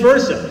 and vice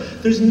versa.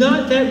 There's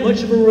not that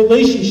much of a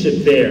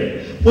relationship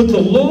there. What the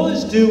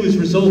laws do is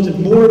result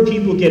in more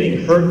people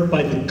getting hurt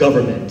by the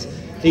government.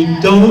 They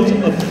don't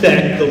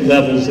affect the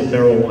levels of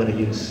marijuana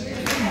use.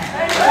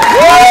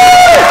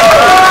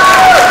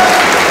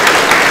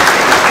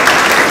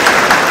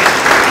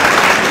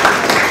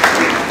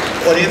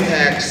 What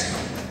impacts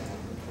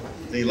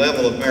the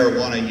level of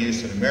marijuana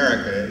use in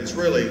America is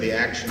really the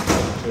action,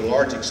 to a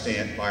large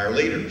extent, by our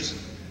leaders.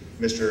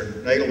 Mr.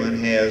 Nadelman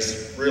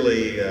has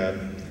really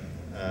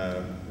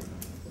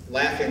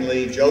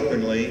laughingly,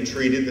 jokingly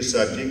treated the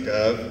subject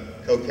of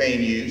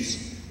cocaine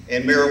use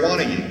and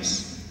marijuana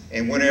use.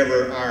 And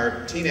whenever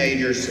our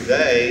teenagers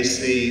today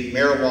see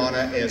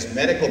marijuana as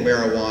medical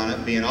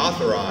marijuana being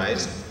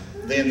authorized,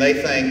 then they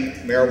think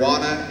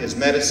marijuana is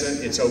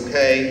medicine, it's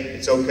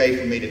okay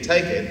for me to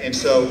take it. And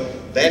so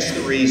that's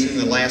the reason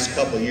in the last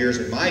couple of years,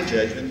 in my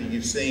judgment, that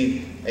you've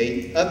seen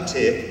an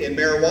uptick in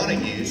marijuana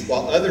use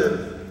while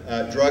other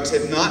drugs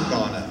have not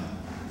gone up.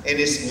 And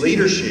it's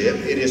leadership,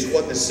 it is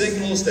what the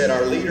signals that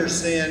our leaders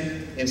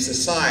send in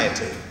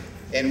society.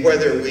 And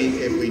whether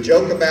if we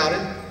joke about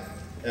it,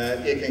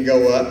 it can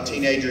go up.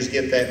 Teenagers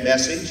get that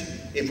message.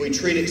 If we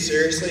treat it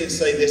seriously and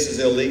say this is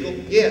illegal,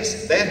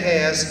 yes, that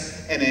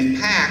has an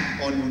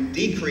impact on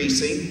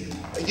decreasing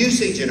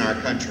usage in our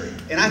country.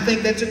 And I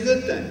think that's a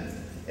good thing.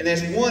 And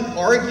as one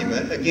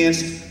argument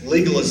against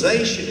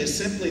legalization is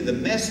simply the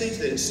message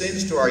that it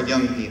sends to our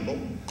young people.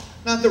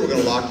 Not that we're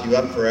going to lock you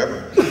up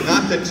forever,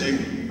 not that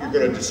you're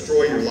going to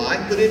destroy your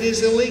life, but it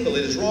is illegal,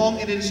 it is wrong,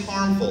 and it is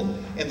harmful.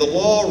 And the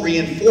law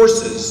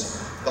reinforces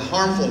the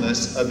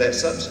harmfulness of that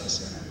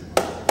substance.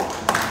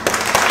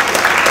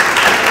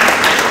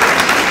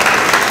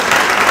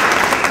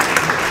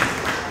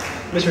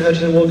 Mr.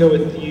 Hutchinson, we'll go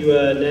with you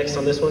next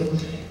on this one.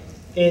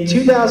 In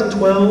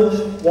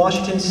 2012,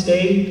 Washington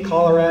State,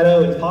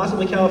 Colorado, and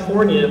possibly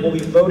California will be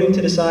voting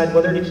to decide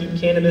whether to keep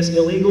cannabis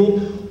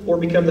illegal or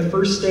become the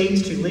first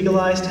states to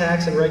legalize,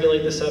 tax, and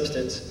regulate the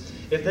substance.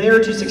 If they are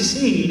to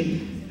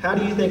succeed, how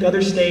do you think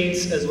other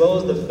states, as well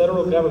as the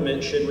federal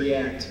government, should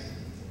react?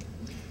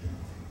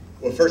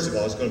 Well, first of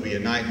all, it's going to be a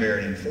nightmare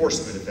in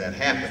enforcement if that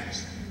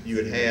happens. You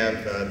would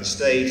have the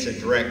states in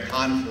direct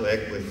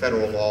conflict with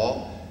federal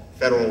law.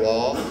 Federal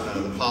law,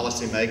 the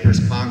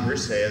policymakers,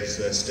 Congress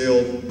has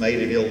still made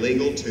it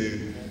illegal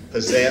to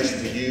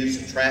possess, to use,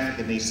 to traffic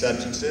in these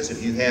substances.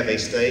 If you have a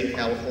state,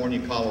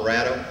 California,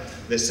 Colorado,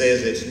 that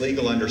says it's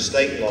legal under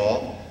state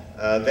law,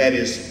 that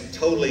is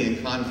totally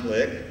in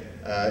conflict.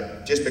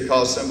 Just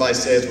because somebody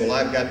says, well,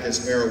 I've got this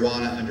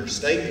marijuana under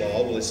state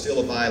law, well, it's still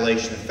a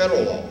violation of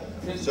federal law.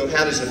 So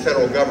how does the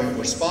federal government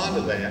respond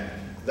to that?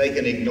 They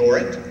can ignore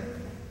it,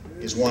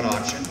 is one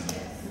option.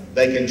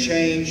 They can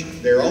change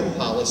their own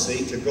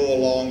policy to go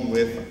along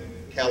with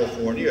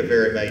California, a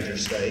very major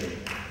state.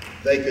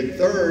 They could,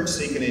 third,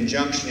 seek an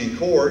injunction in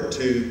court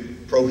to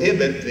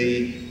prohibit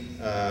the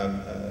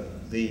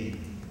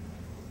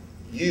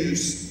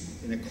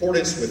use in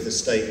accordance with the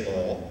state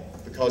law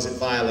because it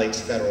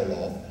violates federal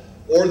law.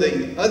 Or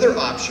the other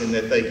option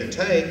that they could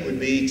take would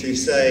be to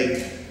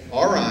say,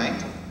 all right,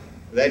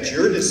 that's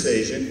your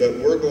decision, but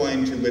we're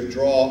going to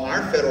withdraw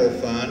our federal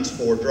funds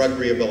for drug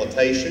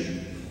rehabilitation,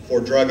 for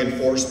drug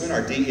enforcement.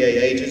 Our DEA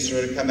agents are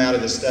going to come out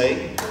of the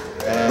state. So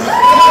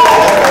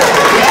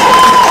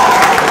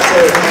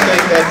if you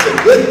think that's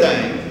a good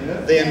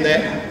thing, then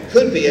that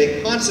could be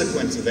a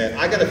consequence of that.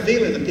 I got a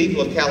feeling the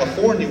people of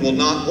California will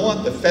not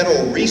want the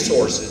federal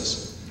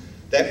resources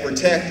that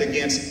protect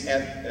against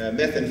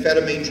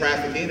methamphetamine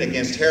trafficking,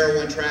 against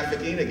heroin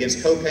trafficking,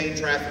 against cocaine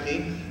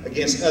trafficking,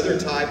 against other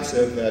types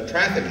of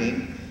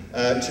trafficking,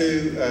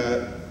 to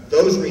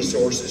those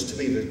resources to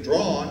be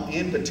withdrawn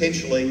and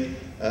potentially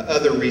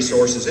other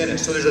resources in it.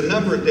 So there's a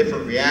number of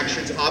different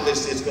reactions.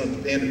 Obviously, it's going to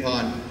depend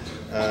upon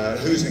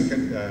who's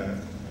in,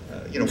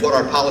 what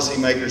our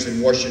policymakers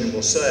in Washington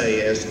will say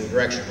as to the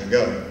direction we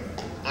go.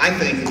 I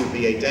think it would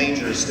be a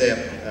dangerous step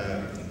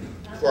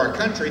for our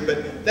country,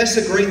 but that's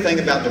the great thing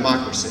about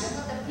democracy.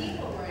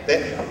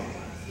 That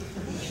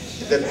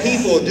the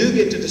people do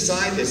get to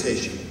decide this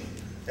issue.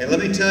 And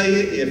let me tell you,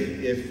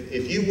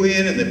 if you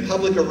win in the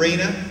public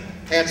arena,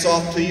 hats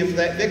off to you for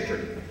that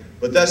victory.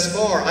 But thus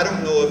far, I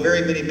don't know of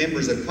very many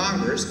members of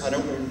Congress, I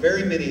don't know of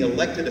very many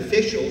elected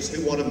officials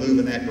who want to move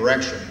in that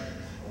direction.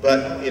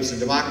 But it's a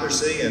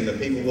democracy and the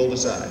people will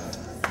decide.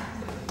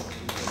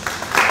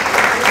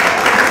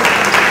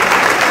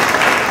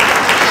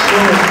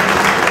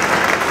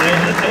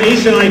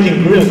 Aisha and I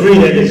can agree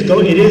that it is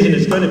and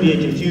it's going to be a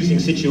confusing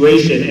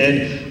situation.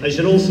 And I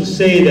should also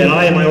say that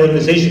I and my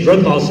organization,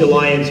 Drug Policy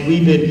Alliance,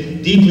 we've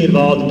been deeply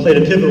involved and played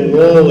a pivotal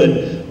role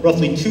in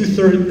roughly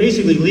two-thirds,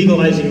 basically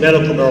legalizing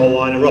medical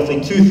marijuana in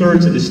roughly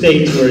two-thirds of the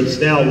states where it's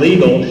now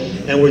legal.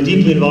 And we're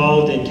deeply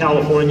involved in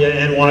California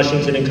and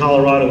Washington and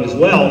Colorado as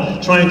well,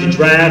 trying to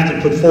draft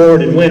and put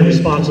forward and win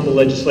responsible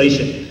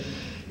legislation.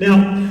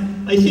 Now,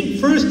 I think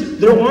first,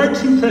 there are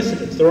two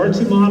precedents, there are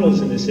two models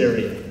in this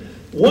area.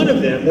 One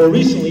of them, more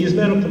recently, is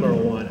medical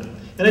marijuana.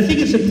 And I think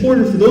it's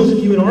important for those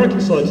of you in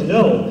Arkansas to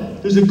know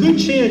there's a good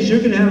chance you're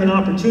going to have an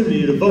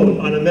opportunity to vote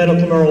on a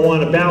medical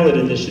marijuana ballot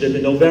initiative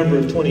in November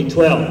of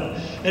 2012.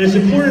 And it's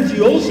important for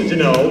you also to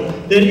know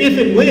that if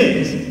it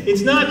wins,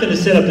 it's not going to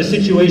set up a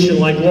situation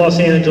like Los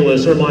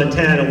Angeles or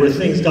Montana where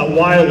things got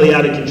wildly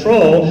out of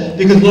control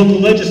because local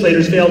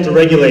legislators failed to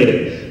regulate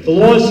it. The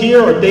laws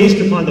here are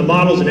based upon the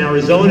models in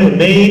Arizona and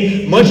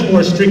Maine, much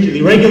more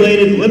strictly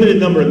regulated,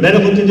 limited number of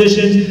medical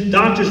conditions,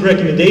 doctor's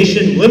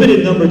recommendation,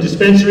 limited number of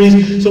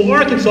dispensaries. So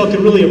Arkansas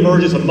can really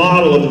emerge as a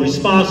model of the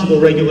responsible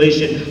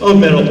regulation of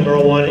medical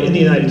marijuana in the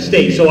United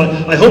States. So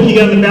I hope you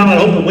get on the ballot,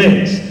 I hope it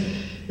wins.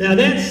 Now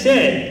that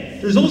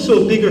said, there's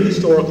also a bigger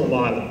historical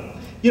model.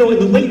 You know, in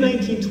the late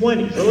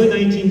 1920s, early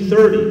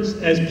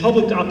 1930s, as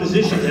public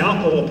opposition to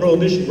alcohol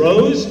prohibition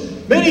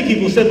rose, many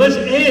people said, let's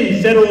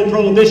end federal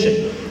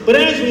prohibition. But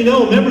as we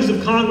know, members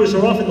of Congress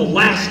are often the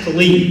last to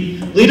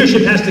lead.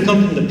 Leadership has to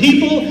come from the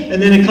people, and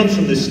then it comes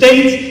from the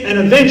states, and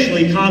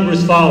eventually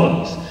Congress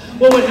follows.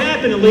 Well, what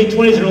happened in the late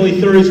 20s and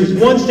early 30s was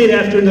one state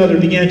after another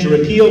began to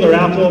repeal their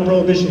alcohol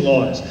prohibition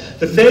laws.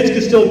 The feds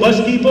could still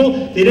bust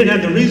people, they didn't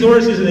have the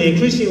resources, and they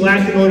increasingly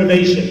lacked the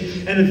motivation.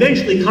 And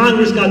eventually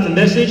Congress got the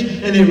message,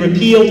 and they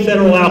repealed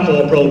federal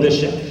alcohol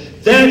prohibition.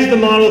 That's the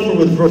model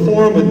for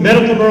reform with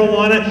medical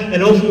marijuana,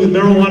 and hopefully with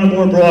marijuana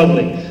more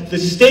broadly. The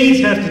states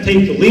have to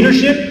take the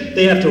leadership,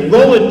 they have to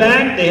roll it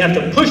back, they have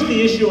to push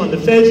the issue on the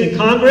feds and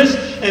Congress.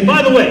 And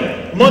by the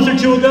way, a month or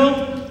two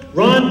ago,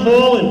 Ron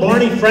Paul and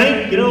Barney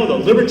Frank, you know, the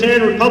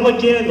libertarian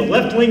Republican, the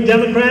left-wing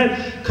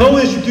Democrat,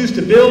 co-introduced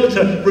a bill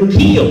to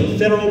repeal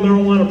federal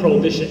marijuana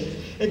prohibition.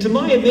 And to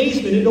my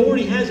amazement, it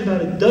already has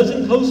about a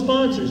dozen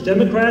co-sponsors,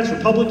 Democrats,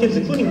 Republicans,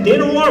 including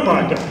Dana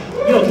Rohrabacher,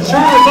 you know,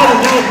 conservative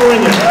Republican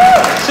California.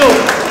 So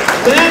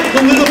that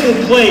political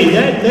play,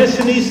 that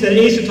messiness that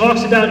Asa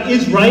talks about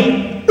is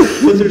right,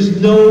 but there's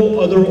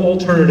no other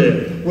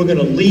alternative. We're going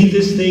to lead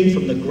this thing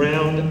from the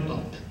ground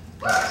up.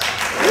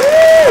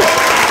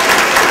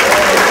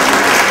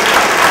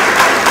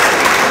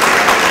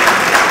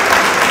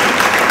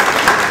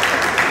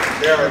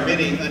 There are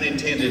many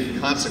unintended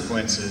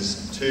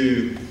consequences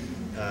to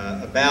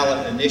a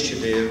ballot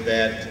initiative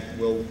that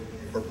will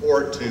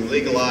purport to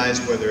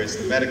legalize, whether it's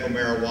the medical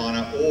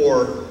marijuana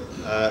or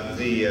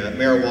the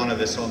marijuana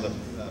that's on the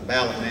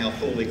ballot now,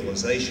 full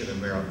legalization of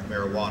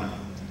marijuana.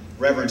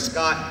 Reverend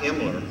Scott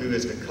Emler, who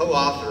is the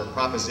co-author of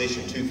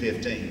Proposition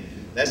 215,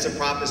 that's a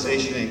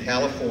proposition in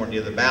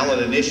California, the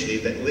ballot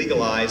initiative that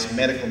legalized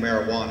medical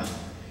marijuana.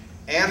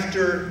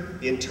 After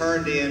it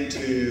turned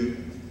into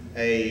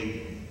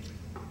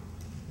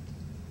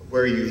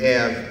where you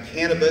have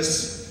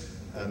cannabis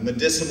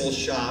medicinal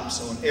shops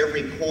on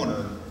every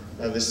corner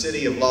of the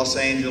city of Los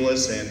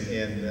Angeles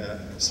and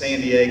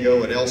San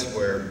Diego and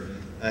elsewhere,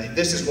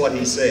 this is what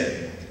he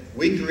said.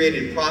 We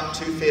created Prop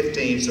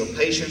 215 so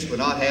patients would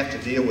not have to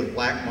deal with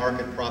black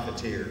market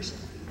profiteers.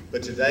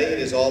 But today it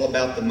is all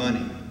about the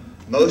money.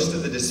 Most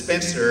of the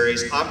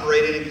dispensaries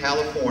operating in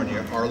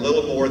California are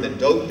little more than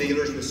dope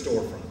dealers with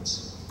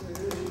storefronts.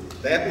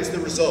 That was the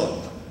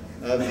result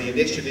of the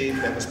initiative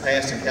that was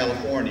passed in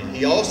California.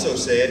 He also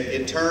said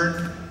it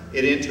turned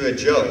it into a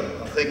joke.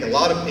 I think a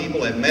lot of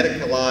people have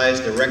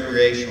medicalized the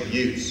recreational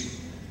use.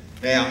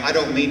 Now, I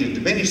don't mean to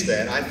diminish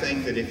that. I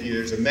think that if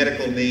there's a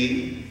medical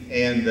need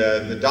and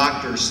the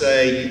doctors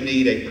say you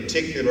need a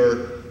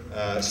particular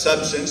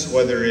substance,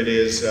 whether it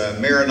is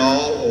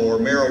Marinol or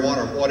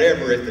marijuana or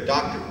whatever, if the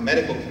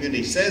medical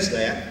community says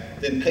that,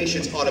 then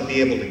patients ought to be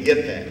able to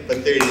get that.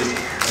 But there is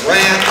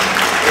wrapped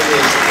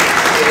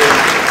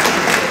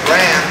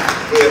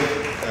with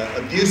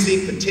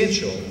abusive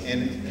potential,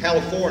 and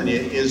California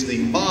is the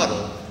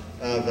model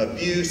of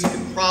abuse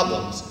and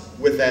problems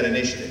with that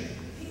initiative.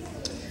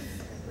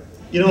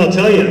 You know, I'll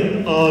tell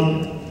you,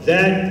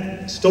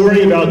 that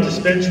story about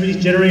dispensaries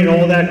generating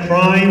all that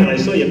crime, and I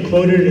saw you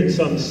quoted in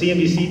some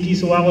CNBC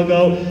piece a while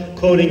ago,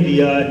 quoting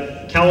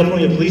the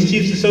California Police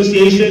Chiefs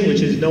Association,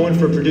 which is known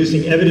for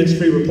producing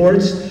evidence-free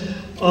reports.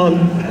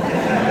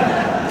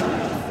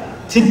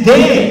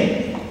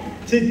 Today,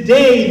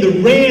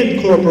 the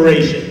RAND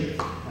Corporation,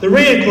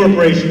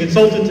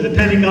 consultant to the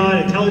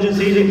Pentagon, intelligence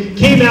agent,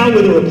 came out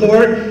with a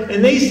report,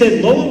 and they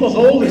said, lo and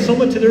behold, and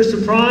somewhat to their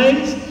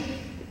surprise,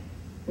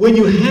 when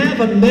you have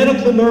a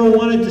medical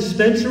marijuana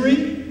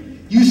dispensary,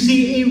 you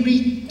see a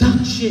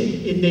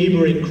reduction in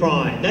neighboring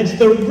crime. That's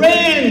the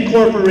RAND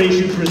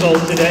Corporation's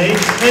result today, and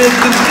it's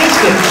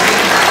consistent.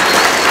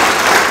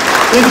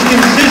 It's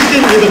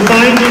consistent with the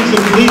findings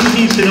of police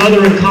chiefs in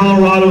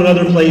Colorado and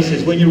other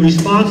places. When you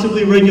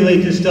responsibly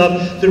regulate this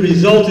stuff, the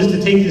result is to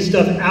take this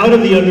stuff out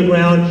of the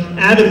underground,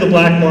 out of the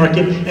black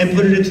market, and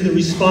put it into the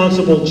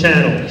responsible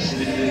channels.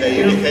 Did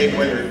they indicate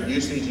whether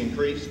usage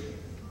increased?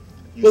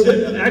 Well,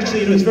 actually,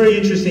 you know, it's very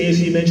interesting as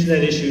you mentioned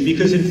that issue,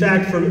 because in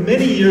fact, for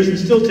many years and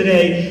still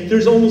today,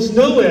 there's almost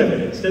no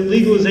evidence that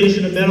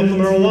legalization of medical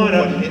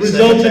marijuana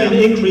resulted in an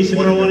increase in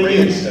marijuana use. What did the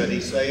RAND study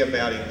say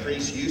about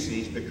increased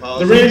usage because...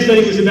 The RAND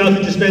study was about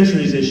the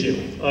dispensaries issue.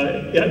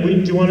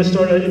 Do you want to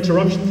start an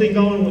interruption thing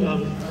going?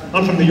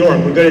 I'm from New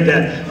York, we're good at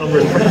that. I'm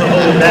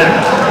holding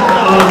back.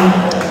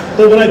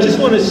 But what I just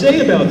want to say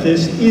about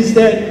this is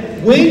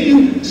that when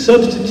you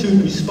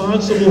substitute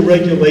responsible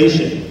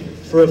regulation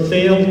for a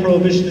failed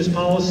prohibitionist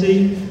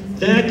policy,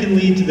 that can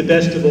lead to the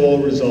best of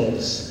all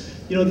results.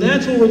 You know,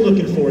 that's what we're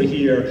looking for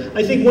here.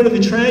 I think one of the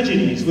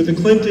tragedies with the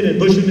Clinton and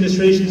Bush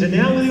administrations, and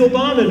now with the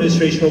Obama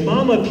administration,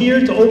 Obama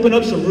appeared to open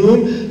up some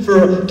room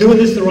for doing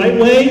this the right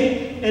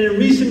way, and in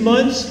recent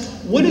months,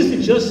 what is the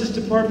Justice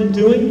Department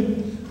doing?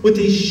 What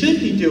they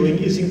should be doing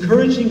is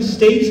encouraging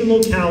states and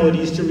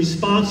localities to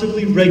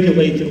responsibly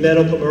regulate the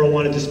medical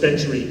marijuana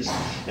dispensaries.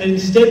 And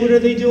instead, what are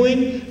they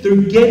doing? They're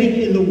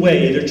getting in the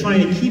way. They're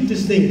trying to keep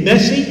this thing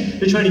messy.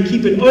 They're trying to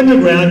keep it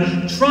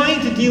underground, trying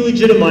to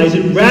delegitimize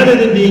it rather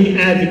than being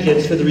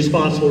advocates for the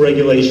responsible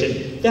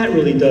regulation. that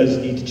really does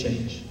need to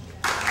change.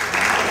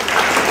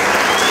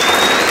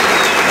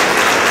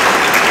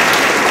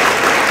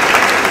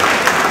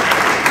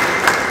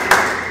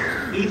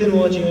 Ethan,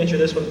 we'll let you answer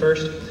this one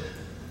first.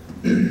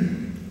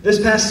 This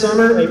past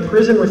summer, a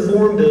prison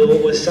reform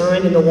bill was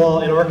signed into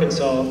law in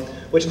Arkansas,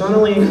 which not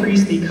only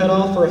increased the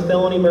cutoff for a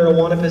felony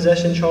marijuana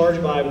possession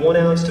charge by 1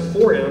 ounce to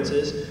 4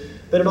 ounces,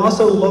 but it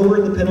also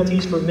lowered the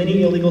penalties for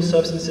many illegal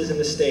substances in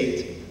the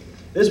state.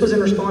 This was in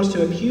response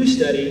to a Pew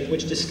study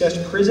which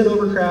discussed prison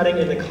overcrowding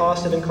and the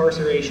cost of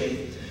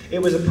incarceration. It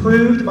was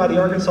approved by the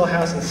Arkansas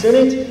House and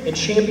Senate and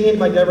championed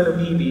by Governor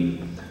Beebe.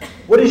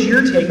 What is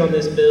your take on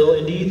this bill,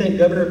 and do you think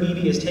Governor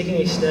Beebe is taking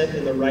a step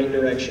in the right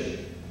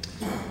direction?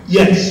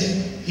 Yes,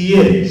 he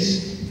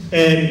is.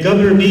 And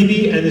Governor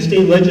Beebe and the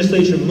state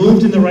legislature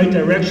moved in the right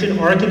direction.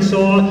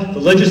 Arkansas, the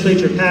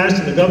legislature passed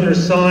and the governor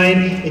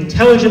signed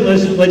intelligent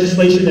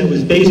legislation that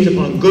was based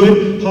upon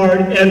good, hard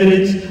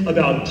evidence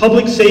about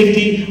public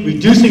safety,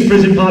 reducing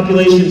prison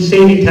populations,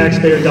 saving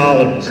taxpayer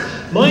dollars.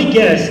 My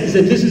guess is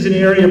that this is an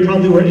area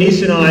probably where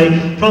Asa and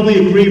I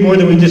probably agree more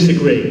than we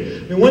disagree.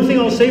 I mean, one thing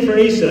I'll say for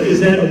Asa is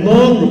that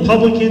among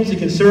Republicans and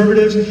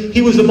conservatives,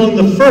 he was among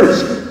the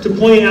first to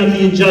point out the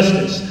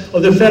injustice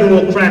of the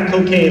federal crack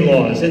cocaine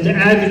laws and to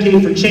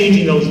advocate for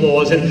changing those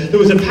laws. And there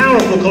was a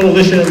powerful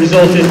coalition that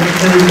resulted in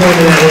reform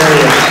in that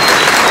area.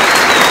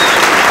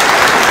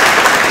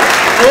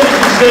 I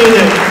want to say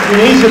that when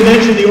Asa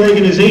mentioned the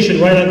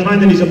organization, Right on Crime,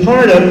 that he's a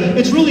part of,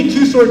 it's really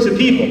two sorts of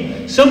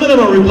people. Some of them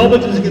are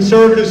Republicans and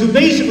conservatives who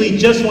basically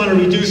just want to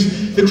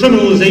reduce the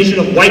criminalization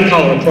of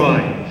white-collar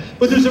crime.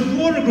 But there's a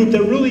broader group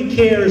that really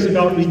cares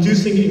about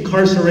reducing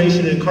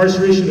incarceration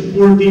of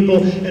poor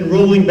people and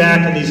rolling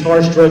back on these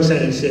harsh drug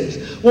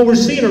sentences. What we're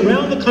seeing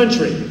around the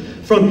country,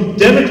 from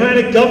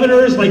Democratic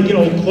governors like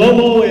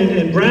Cuomo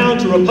and Brown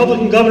to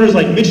Republican governors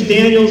like Mitch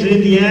Daniels in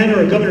Indiana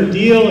or Governor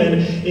Deal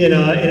in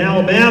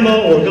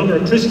Alabama or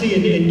Governor Christie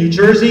in New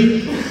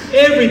Jersey,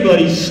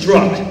 everybody's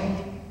struck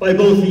by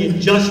both the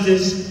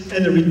injustice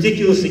and the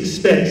ridiculous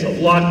expense of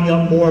locking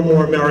up more and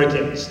more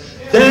Americans.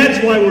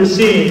 That's why we're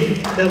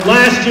seeing that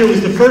last year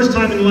was the first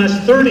time in the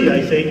last 30,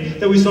 I think,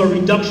 that we saw a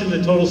reduction in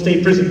the total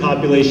state prison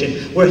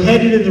population. We're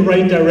headed in the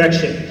right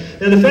direction.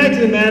 Now, the fact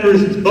of the matter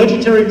is it's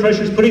budgetary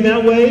pressures putting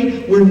that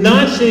way. We're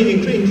not seeing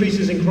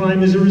increases in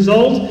crime as a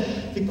result.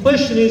 The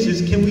question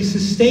is can we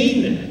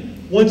sustain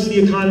that once the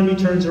economy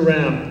turns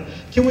around?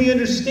 Can we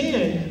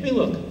understand? I mean,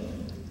 look,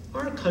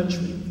 our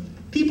country,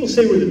 people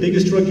say we're the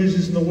biggest drug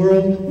users in the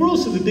world. We're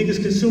also the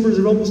biggest consumers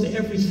of almost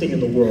everything in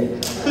the world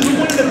because we're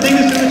one of the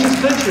biggest and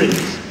richest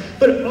countries.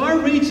 But our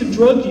rates of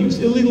drug use,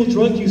 illegal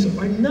drug use,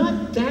 are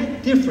not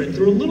that different.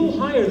 They're a little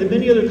higher than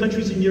many other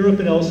countries in Europe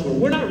and elsewhere.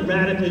 We're not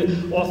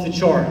radically off the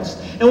charts.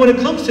 And when it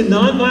comes to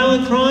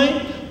nonviolent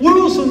crime, we're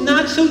also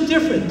not so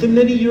different than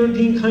many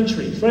European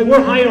countries, right?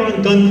 We're higher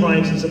on gun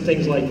crimes and some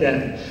things like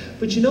that.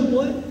 But you know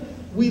what?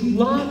 We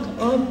lock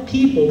up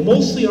people,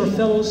 mostly our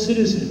fellow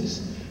citizens,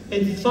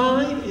 at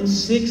 5 and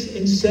 6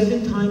 and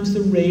 7 times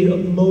the rate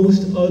of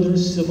most other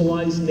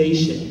civilized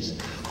nations.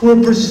 We're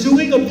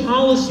pursuing a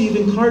policy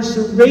of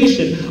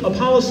incarceration, a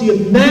policy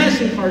of mass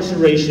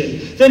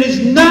incarceration that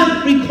is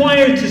not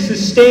required to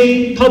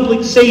sustain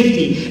public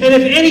safety. And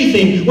if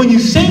anything, when you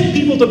send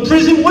people to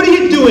prison, what are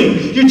you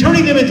doing? You're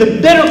turning them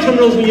into better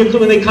criminals when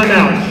they come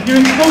out.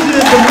 You're exposing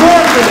them to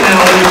more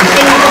criminality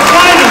instead of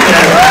fighting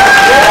them.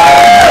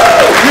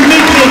 You're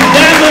making it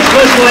that much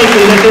less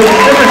likely that they will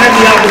ever have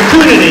the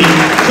opportunity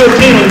to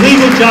obtain a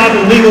legal job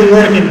and legal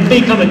work and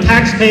become a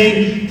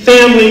tax-paying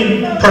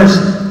family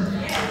person.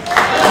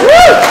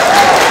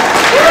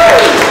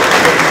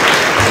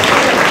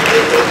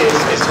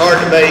 It's hard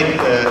to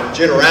make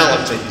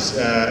generalities.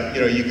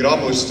 You could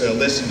almost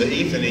listen to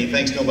Ethan, he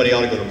thinks nobody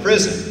ought to go to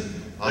prison.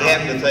 I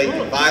happen to think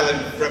violent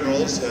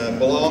criminals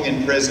belong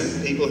in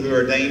prison, people who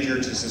are a danger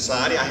to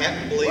society. I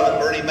happen to believe that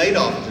Bernie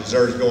Madoff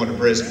deserves going to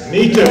prison.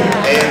 Me too.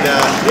 And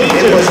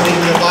it wasn't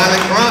even a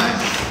violent crime.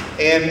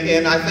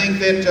 And I think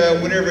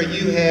that whenever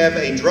you have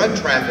a drug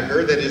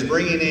trafficker that is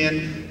bringing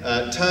in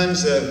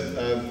tons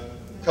of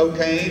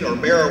cocaine or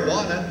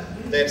marijuana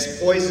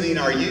that's poisoning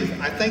our youth,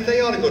 I think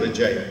they ought to go to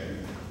jail.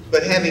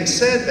 But having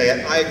said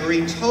that, I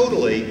agree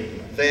totally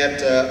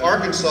that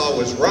Arkansas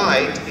was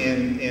right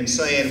in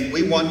saying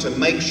we want to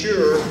make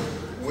sure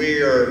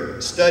we're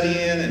studying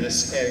and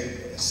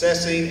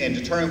assessing and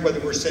determining whether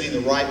we're sending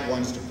the right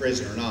ones to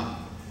prison or not.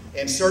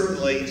 And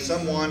certainly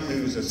someone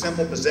who's a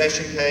simple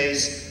possession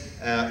case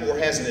or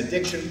has an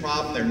addiction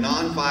problem, they're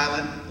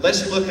nonviolent,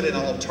 let's look at an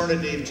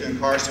alternative to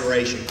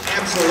incarceration.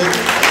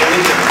 Absolutely.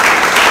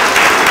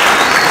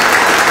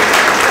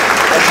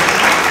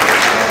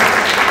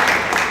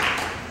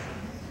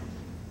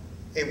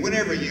 And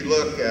whenever you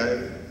look,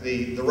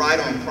 the Right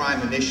on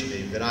Crime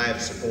initiative that I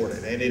have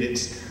supported, and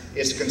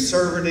it's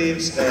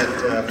conservatives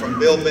that, from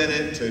Bill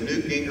Bennett to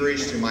Newt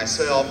Gingrich to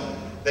myself,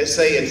 that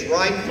say it's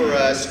right for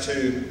us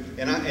to,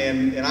 and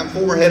I'm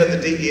former head of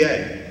the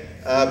DEA,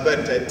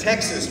 but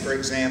Texas, for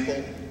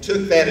example,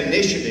 took that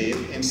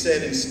initiative and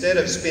said instead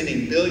of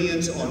spending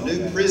billions on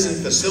new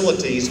prison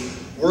facilities,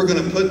 we're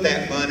going to put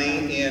that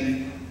money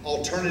in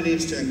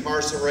alternatives to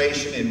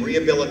incarceration and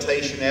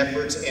rehabilitation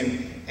efforts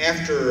and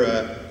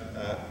after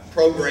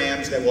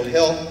programs that will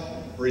help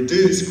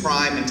reduce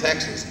crime in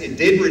Texas. It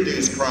did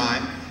reduce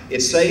crime.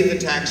 It saved the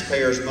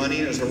taxpayers money,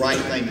 and it was the right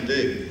thing to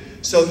do.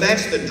 So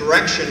that's the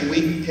direction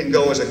we can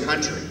go as a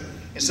country.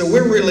 And so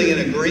we're really in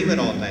agreement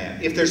on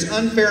that. If there's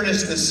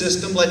unfairness in the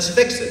system, let's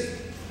fix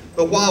it.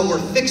 But while we're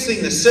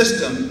fixing the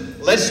system,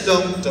 let's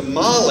don't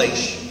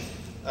demolish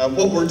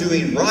what we're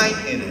doing right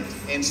in it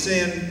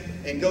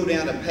and go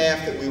down a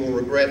path that we will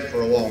regret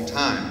for a long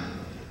time.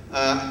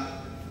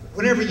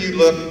 Whenever you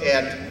look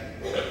at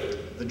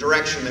the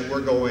direction that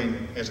we're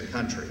going as a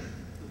country,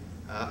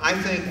 I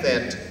think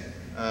that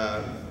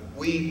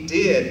we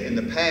did in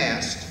the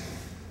past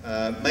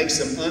make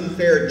some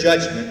unfair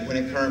judgment when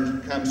it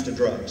comes to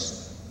drugs.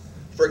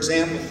 For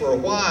example, for a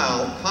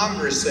while,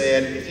 Congress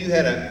said if you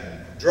had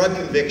a drug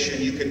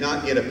conviction, you could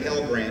not get a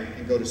Pell Grant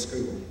and go to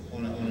school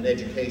on an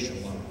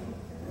education loan.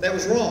 That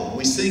was wrong.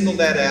 We singled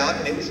that out,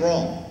 and it was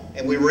wrong,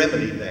 and we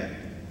remedied that.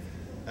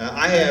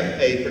 I have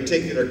a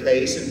particular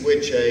case in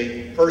which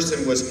a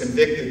person was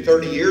convicted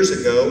 30 years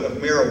ago of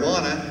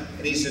marijuana,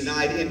 and he's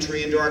denied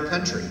entry into our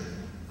country.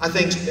 I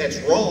think that's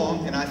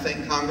wrong, and I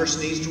think Congress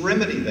needs to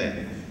remedy that.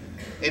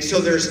 And so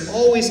there's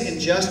always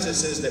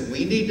injustices that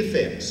we need to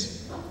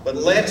fix. But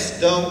let's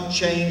don't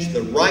change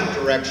the right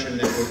direction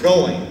that we're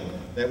going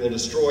that will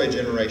destroy a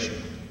generation.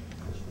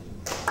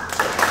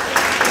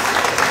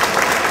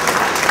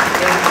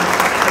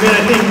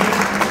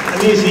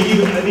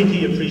 I think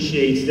he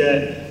appreciates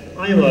that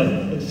I am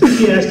an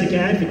enthusiastic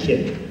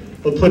advocate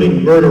of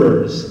putting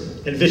murderers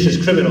and vicious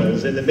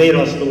criminals and the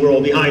Madoffs of the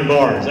world behind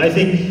bars. I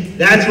think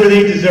that's where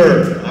they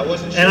deserve.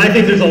 And I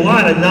think there's a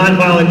lot of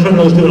nonviolent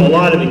criminals doing a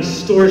lot of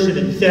extortion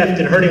and theft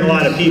and hurting a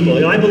lot of people.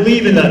 You know, I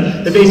believe in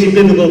the basic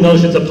biblical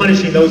notions of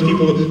punishing those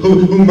people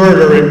who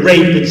murder and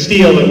rape and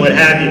steal and what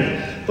have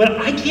you. But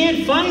I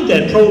can't find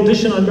that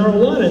prohibition on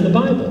marijuana in the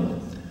Bible.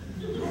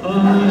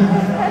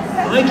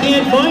 I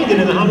can't find it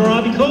in the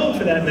Hammurabi Code,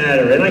 for that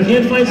matter, and I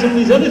can't find some of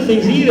these other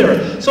things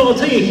either. So I'll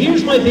tell you,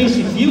 here's my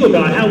basic view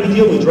about how we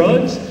deal with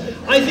drugs.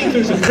 I think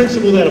there's a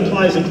principle that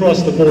applies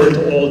across the board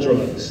to all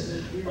drugs.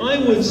 I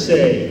would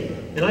say,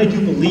 and I do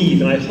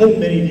believe, and I hope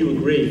many of you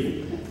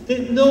agree,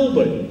 that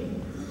nobody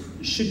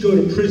should go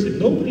to prison.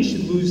 Nobody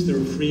should lose their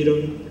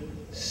freedom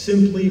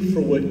simply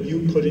for what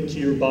you put into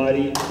your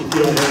body if you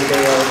don't have to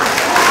go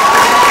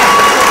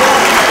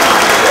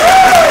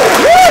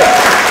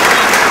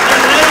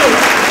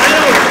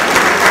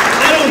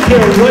I don't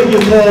care what you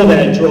call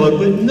that drug,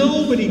 but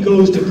nobody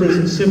goes to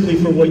prison simply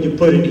for what you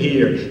put in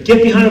here.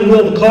 Get behind the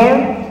wheel of a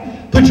car,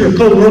 put your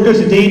co-workers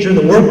in danger in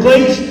the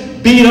workplace,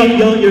 beat up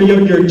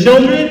your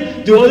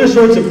children, do other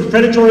sorts of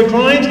predatory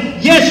crimes.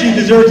 Yes, you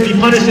deserve to be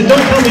punished, and don't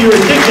tell me your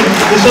addiction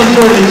is some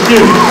sort of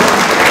excuse.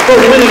 But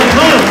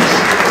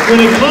when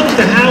it comes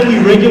to how we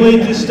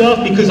regulate this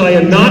stuff, because I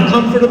am not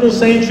comfortable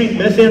saying treat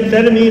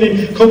methamphetamine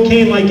and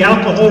cocaine like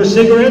alcohol or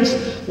cigarettes,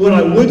 what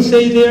I would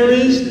say there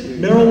is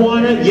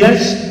marijuana,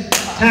 yes,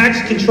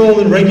 tax, control,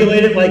 and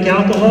regulate it like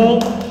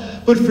alcohol.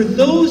 But for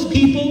those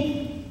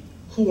people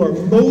who are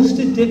most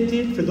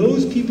addicted, for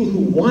those people who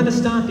want to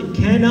stop and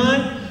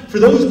cannot, for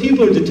those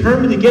people who are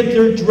determined to get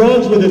their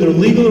drugs, whether they're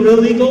legal or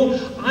illegal,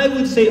 I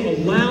would say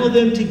allow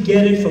them to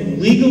get it from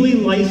legally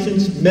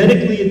licensed,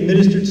 medically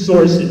administered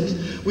sources.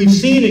 We've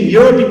seen in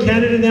Europe and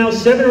Canada now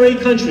 7 or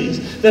 8 countries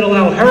that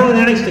allow heroin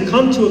addicts to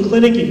come to a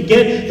clinic and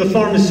get the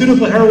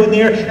pharmaceutical heroin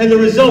there, and the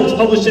results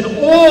published in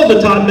all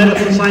the top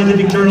medical and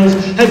scientific journals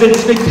have been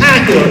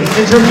spectacular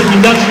in terms of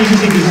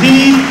reducing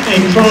disease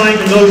and crime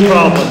and those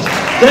problems.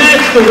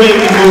 That's the way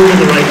we move in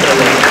the right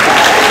direction.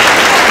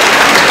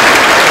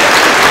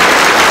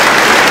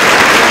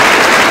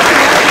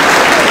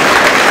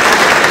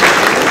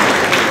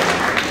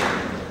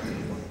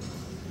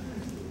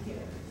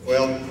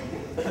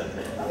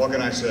 What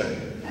can I say?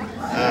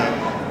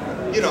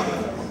 You know,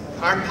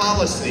 our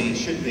policy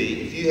should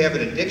be, if you have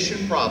an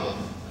addiction problem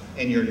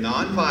and you're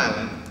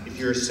nonviolent, if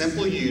you're a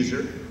simple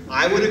user,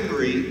 I would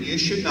agree you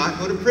should not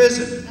go to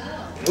prison.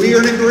 We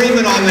are in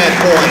agreement on that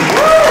point.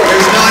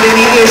 There's not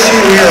any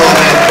issue here on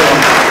that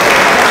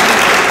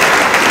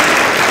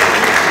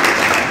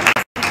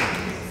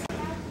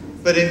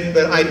point.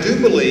 But I do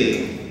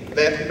believe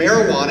that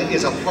marijuana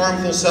is a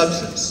harmful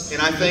substance, and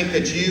I think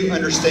that you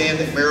understand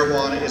that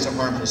marijuana is a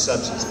harmful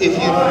substance. If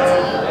you,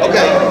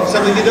 okay,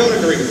 some of you don't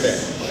agree with that,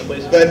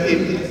 but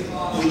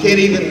we can't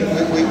even,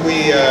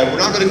 we're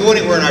not going to go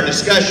anywhere in our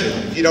discussion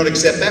if you don't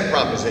accept that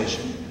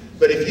proposition.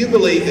 But if you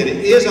believe that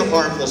it is a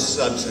harmful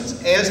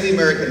substance, as the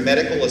American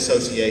Medical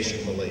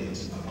Association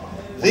believes,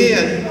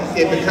 then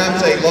it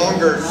becomes a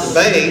longer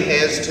debate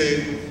as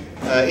to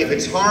if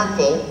it's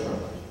harmful,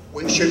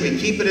 should we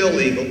keep it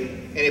illegal?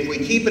 And if we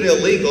keep it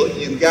illegal,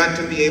 you've got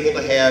to be able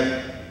to have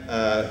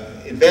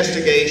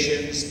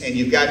investigations, and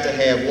you've got to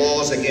have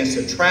laws against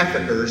the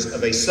traffickers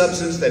of a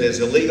substance that is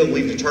illegal,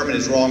 we've determined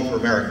is wrong for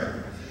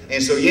America.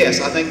 And so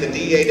yes, I think the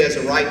DA does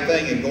the right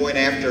thing in going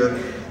after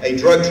a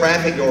drug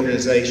trafficking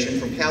organization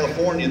from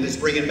California that's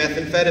bringing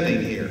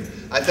methamphetamine here.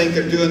 I think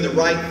they're doing the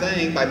right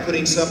thing by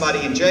putting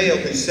somebody in jail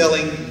who's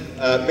selling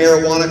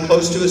marijuana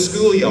close to a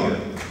schoolyard.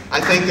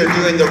 I think they're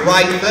doing the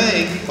right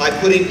thing by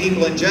putting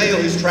people in jail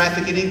who's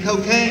trafficking in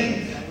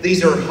cocaine.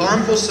 These are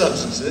harmful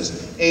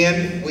substances,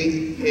 and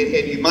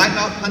you might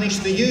not punish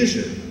the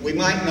user. We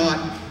might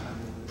not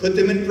put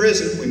them in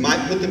prison. We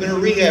might put them in a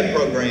rehab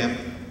program,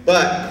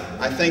 but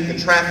I think the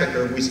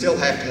trafficker we still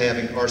have to have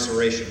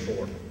incarceration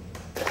for.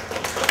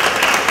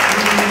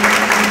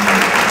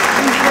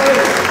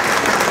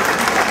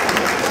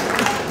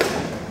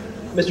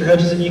 Mr.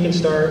 Hutchinson, you can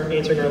start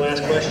answering our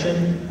last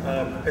question,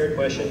 prepared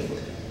question.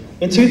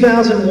 In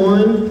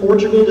 2001,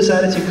 Portugal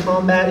decided to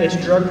combat its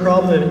drug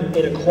problem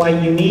in a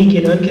quite unique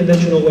and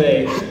unconventional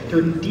way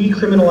through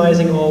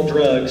decriminalizing all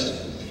drugs.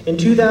 In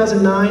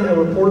 2009, a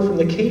report from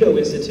the Cato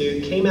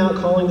Institute came out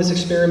calling this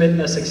experiment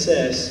a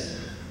success.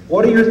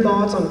 What are your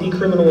thoughts on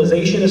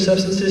decriminalization of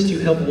substances to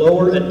help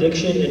lower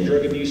addiction and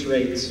drug abuse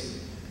rates?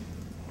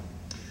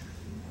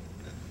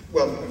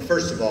 Well,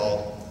 first of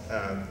all,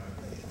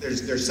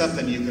 there's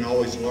something you can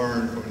always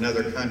learn from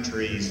another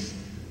country's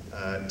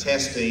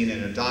testing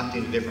and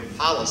adopting a different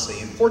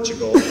policy. And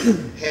Portugal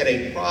had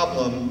a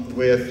problem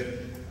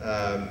with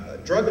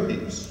drug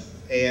abuse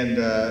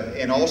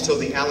and also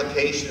the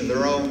allocation of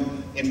their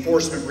own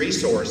enforcement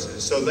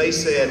resources. So they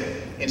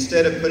said,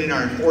 instead of putting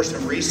our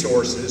enforcement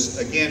resources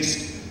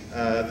against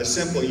the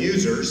simple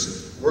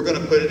users, we're going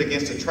to put it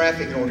against a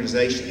trafficking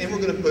organization, and we're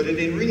going to put it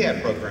in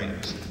rehab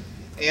programs.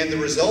 And the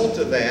result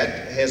of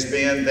that has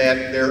been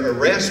that their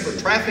arrests for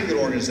trafficking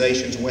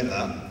organizations went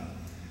up.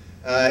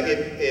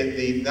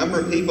 The number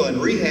of people in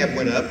rehab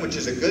went up, which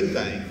is a good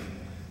thing.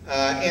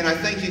 And I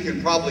think you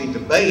can probably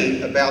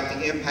debate about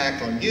the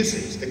impact on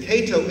usage. The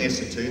Cato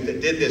Institute that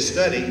did this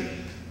study,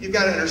 you've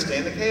got to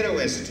understand the Cato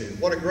Institute.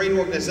 What a great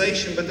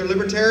organization, but they're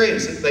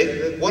libertarians.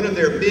 One of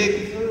their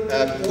big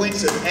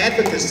points of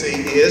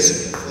advocacy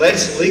is,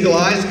 let's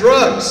legalize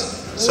drugs.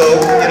 So,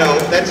 you know,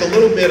 that's a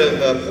little bit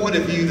of a point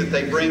of view that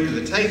they bring to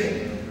the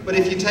table. But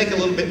if you take a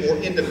little bit more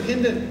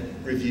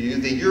independent review,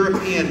 the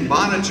European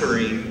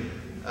Monitoring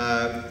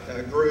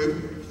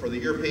Group for the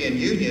European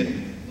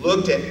Union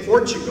looked at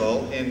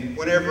Portugal, and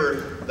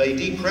whenever they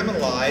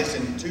decriminalized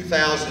in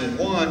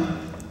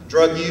 2001,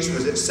 drug use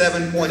was at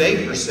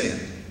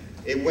 7.8%.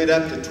 It went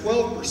up to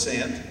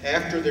 12%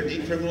 after their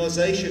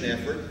decriminalization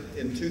effort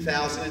in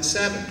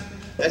 2007.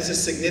 That's a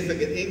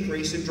significant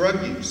increase in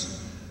drug use.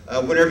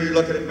 Whenever you're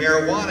looking at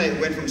marijuana,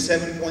 it went from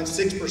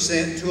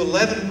 7.6% to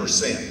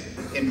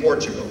 11% in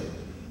Portugal.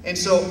 And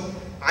so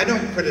I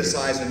don't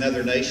criticize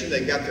another nation.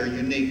 They've got their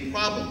unique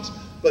problems.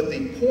 But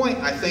the point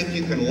I think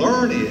you can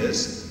learn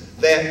is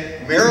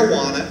that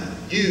marijuana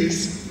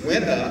use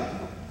went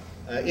up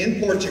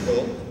in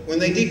Portugal when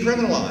they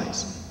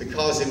decriminalized,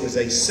 because it was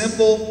a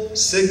simple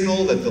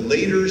signal that the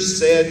leaders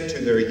said to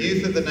their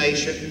youth of the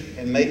nation,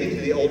 and maybe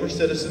to the older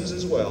citizens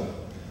as well,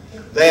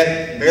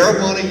 that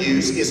marijuana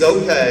use is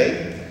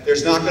okay.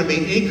 There's not going to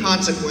be any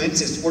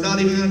consequences. We're not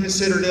even going to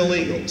consider it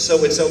illegal,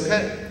 so it's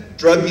okay.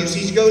 Drug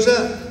usage goes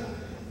up,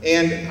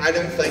 and I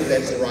don't think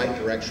that's the right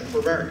direction for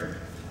America.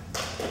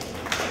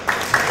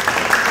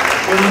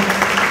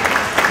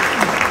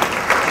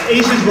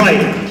 Ace is right.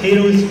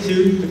 Cato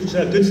Institute,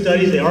 good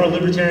studies. They are a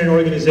libertarian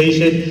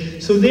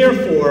organization. So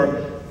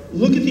therefore,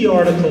 look at the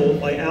article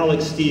by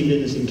Alex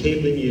Stevens and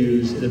Caitlin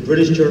Hughes in the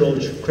British Journal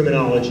of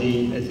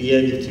Criminology at the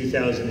end of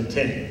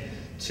 2010.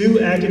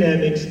 Two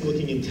academics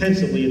looking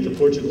intensively at the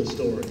Portugal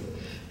story.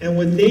 And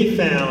what they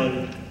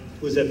found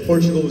was that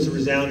Portugal was a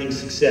resounding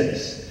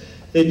success.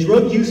 The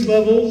drug use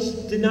levels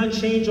did not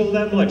change all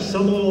that much.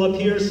 Some a little up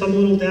here, some a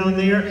little down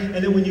there. And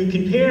then when you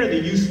compare the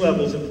use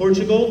levels in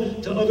Portugal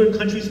to other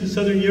countries in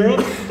Southern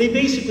Europe, they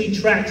basically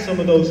track some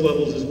of those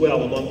levels as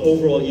well among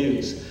overall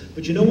use.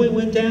 But you know what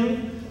went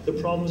down? The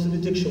problems of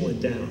addiction went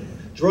down.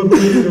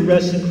 Drug-related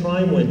arrests and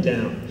crime went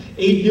down.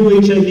 8 new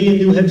HIV and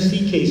new Hep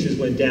C cases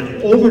went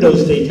down.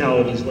 Overdose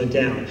fatalities went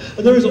down.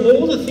 And there was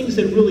all the things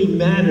that really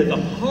matter. The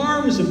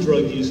harms of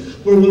drug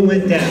use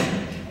went down.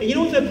 And you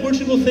know what that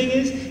Portugal thing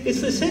is?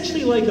 It's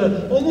essentially like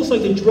almost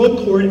like a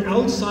drug court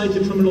outside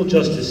the criminal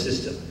justice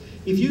system.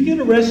 If you get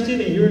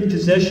arrested and you're in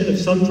possession of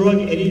some drug,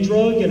 any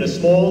drug, in a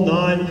small,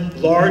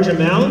 non-large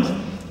amount,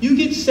 you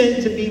get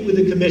sent to meet with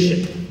a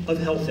commission of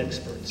health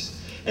experts.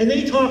 And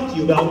they talk to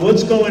you about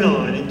what's going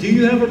on, and do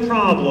you have a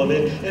problem,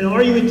 and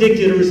are you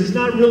addicted, or is this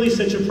not really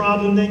such a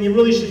problem, then you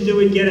really should do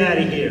it, get out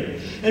of here.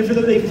 And for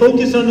them, they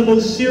focus on the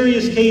most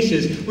serious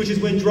cases, which is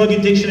when drug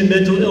addiction and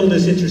mental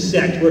illness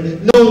intersect, where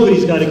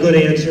nobody's got a good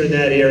answer in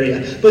that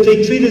area. But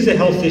they treat it as a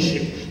health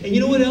issue. And you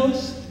know what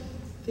else?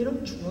 They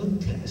don't drug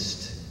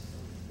test.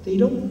 They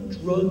don't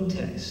drug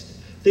test.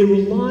 They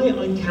rely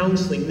on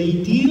counseling.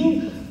 They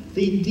deal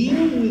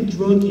with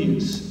drug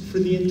use for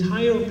the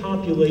entire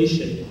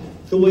population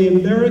the way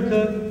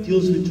America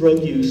deals with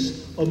drug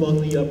use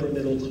among the upper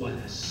middle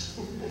class.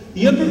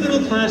 The upper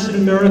middle class in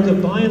America,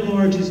 by and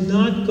large, is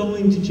not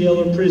going to jail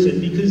or prison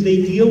because they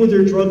deal with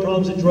their drug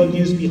problems and drug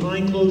use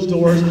behind closed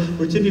doors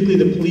where typically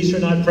the police are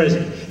not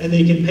present. And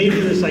they can pay for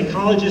their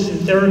psychologists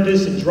and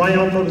therapists and dry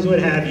out programs, what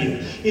have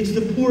you. It's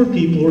the poor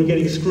people who are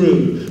getting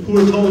screwed, who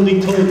are being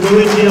told, go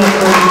to jail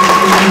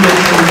and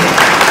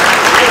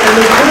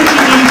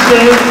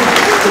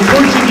the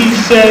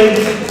Portuguese say,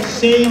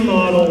 same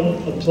model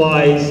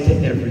applies to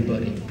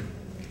everybody.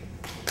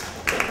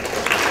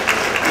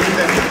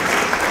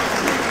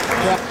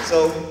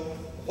 So,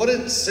 what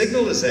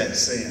signal does that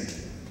send?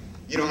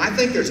 You know, I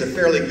think there's a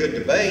fairly good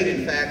debate.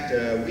 In fact,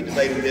 we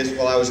debated this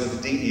while I was at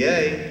the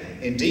DEA.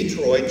 In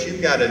Detroit,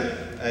 you've got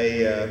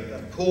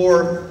a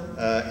poor,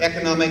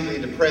 economically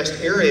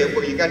depressed area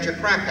where you got your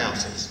crack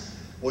houses.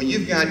 Well,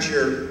 you've got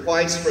your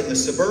whites from the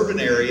suburban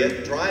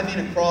area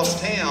driving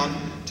across town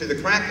to the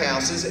crack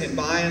houses and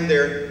buying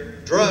their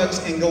drugs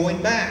and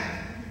going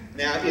back.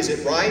 Now, is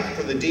it right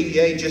for the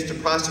DEA just to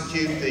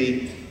prosecute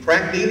the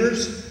crack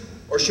dealers?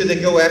 Or should they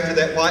go after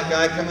that white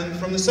guy coming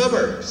from the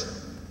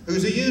suburbs,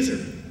 who's a user?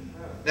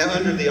 Now,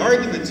 under the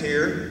arguments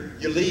here,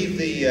 you leave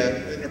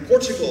in the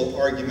Portugal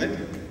argument,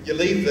 you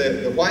leave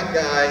the white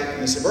guy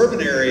in the suburban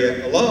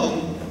area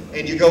alone,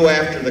 and you go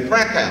after the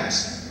crack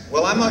house.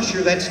 Well, I'm not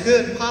sure that's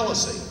good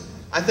policy.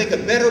 I think a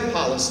better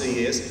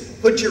policy is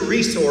put your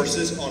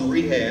resources on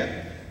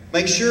rehab,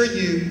 make sure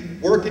you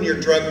work in your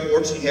drug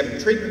courts, you have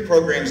your treatment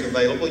programs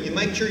available, you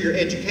make sure your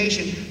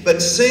education,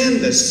 but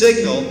send the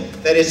signal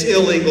that it's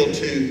illegal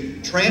to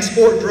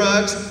transport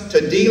drugs,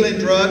 to deal in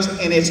drugs,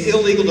 and it's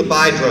illegal to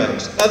buy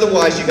drugs.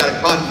 Otherwise, you got a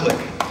conflict.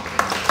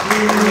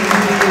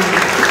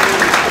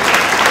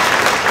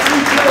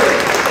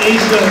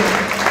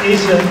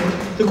 Asa,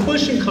 the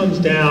question comes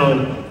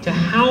down to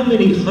how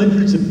many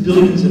hundreds of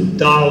billions of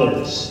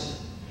dollars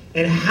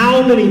and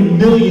how many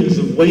millions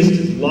of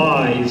wasted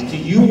lives do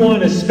you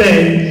want to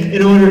spend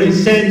in order to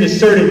send a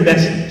certain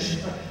message?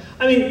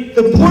 I mean,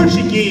 the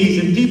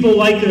Portuguese and people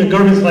like them and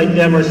governments like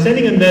them are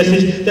sending a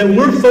message that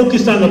we're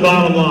focused on the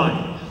bottom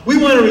line. We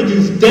want to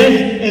reduce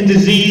death and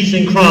disease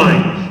and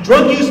crime.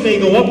 Drug use may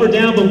go up or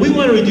down, but we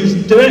want to reduce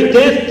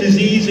death,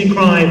 disease, and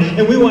crime,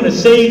 and we want to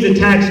save the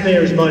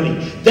taxpayers' money.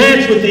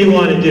 That's what they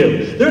want to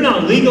do. They're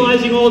not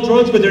legalizing all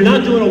drugs, but they're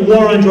not doing a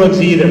war on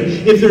drugs either.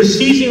 If they're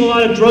seizing a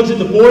lot of drugs at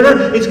the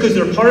border, it's because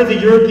they're part of the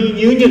European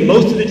Union.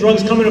 Most of the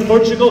drugs coming to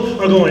Portugal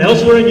are going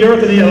elsewhere in Europe,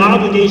 and they have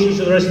obligations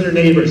to the rest of their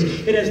neighbors.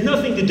 It has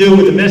nothing to do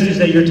with the message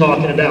that you're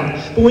talking about.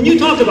 But when you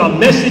talk about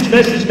message,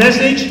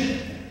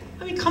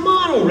 I mean, come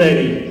on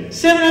already.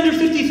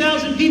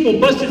 750,000 people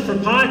busted for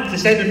pot to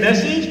send a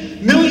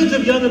message. Millions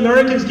of young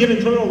Americans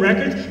given criminal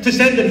records to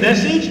send a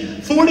message.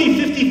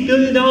 $40–50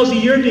 billion a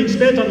year being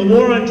spent on the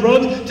war on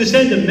drugs to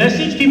send a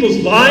message. People's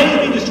lives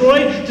being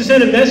destroyed to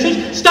send a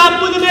message.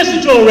 Stop with the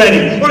message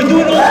already, or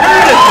do an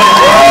alternative message.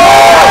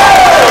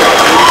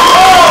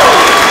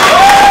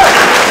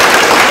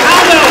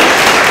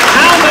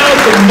 How about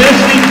the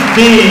message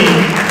being,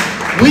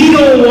 we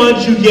don't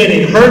want you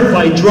getting hurt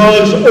by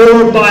drugs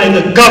or by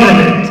the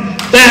government.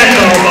 That's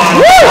our bottom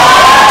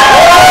line.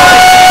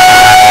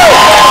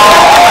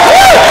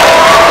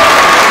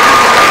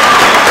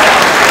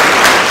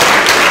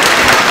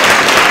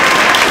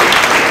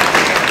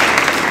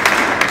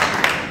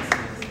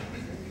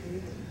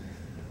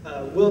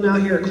 We'll now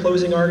hear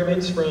closing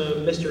arguments from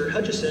Mr.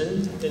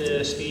 Hutchison in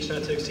a speech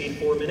not to exceed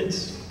 4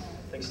 minutes.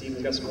 I think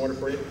Stephen's got some water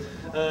for you.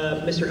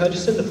 Mr.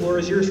 Hutchison, the floor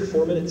is yours for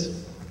 4 minutes.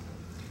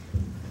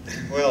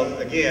 Well,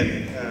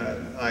 again,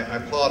 I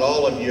applaud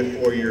all of you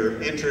for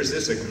your interest.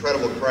 This is an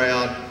incredible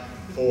crowd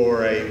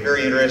for a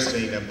very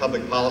interesting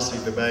public policy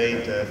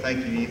debate.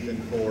 Thank you,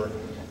 Ethan, for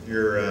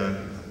your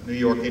New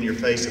York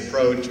in-your-face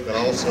approach, but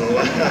also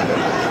you're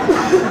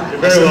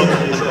very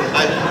welcome.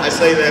 I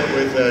say that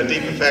with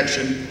deep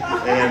affection,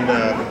 and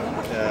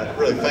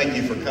really thank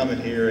you for coming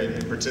here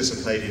and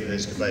participating in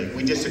this debate.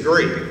 We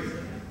disagree,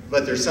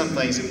 but there's some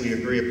things that we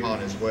agree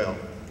upon as well.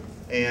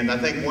 And I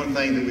think one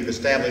thing that we've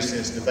established in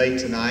this debate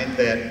tonight,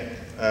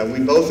 that we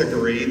both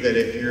agree that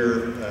if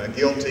you're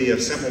guilty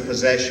of simple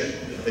possession,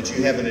 that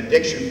you have an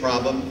addiction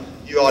problem,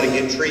 you ought to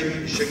get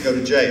treatment, you shouldn't go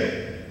to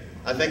jail.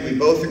 I think we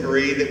both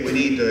agree that we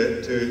need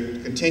to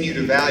continue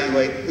to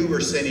evaluate who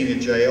we're sending to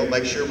jail,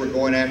 make sure we're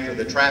going after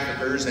the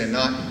traffickers and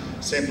not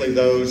simply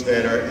those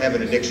that have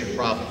an addiction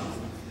problem.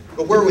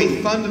 But where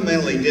we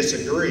fundamentally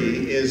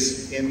disagree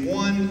is in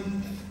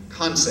one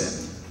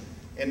concept,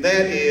 and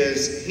that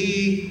is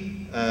he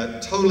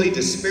totally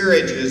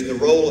disparages the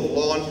role of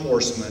law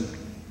enforcement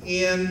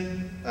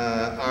in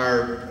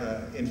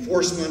our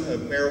enforcement of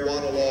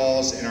marijuana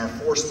laws and our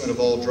enforcement of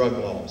all drug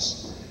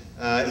laws.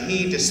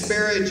 He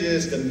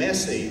disparages the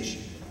message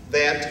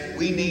that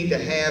we need to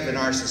have in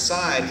our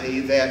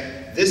society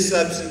that this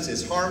substance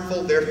is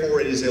harmful,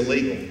 therefore it is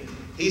illegal.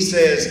 He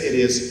says it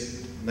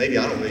is, maybe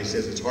I don't know if he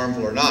says it's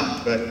harmful or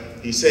not, but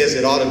he says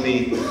it ought to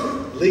be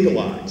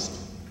legalized.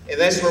 And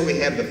that's where we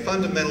have the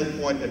fundamental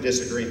point of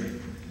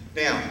disagreement.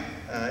 Now,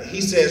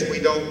 he says we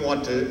don't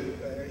want to,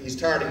 he's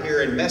tired of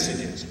hearing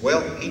messages.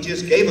 Well, he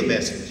just gave a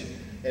message.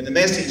 And the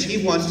message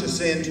he wants to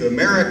send to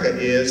America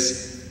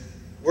is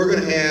we're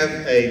going to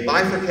have a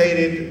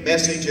bifurcated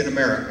message in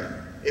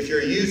America. If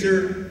you're a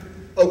user,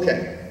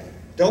 okay.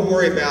 Don't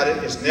worry about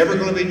it. It's never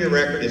going to be in your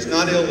record. It's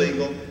not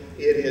illegal.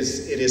 It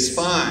is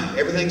fine.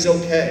 Everything's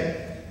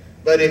okay.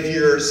 But if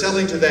you're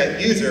selling to that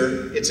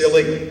user, it's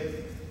illegal.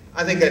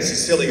 I think that's a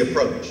silly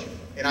approach.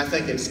 And I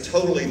think it's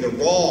totally the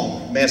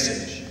wrong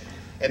message.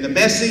 And the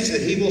message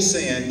that he will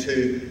send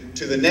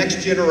to the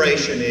next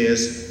generation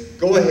is,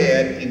 go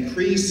ahead,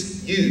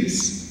 increase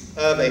use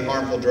of a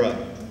harmful drug.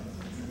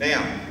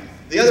 Now,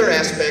 the other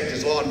aspect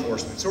is law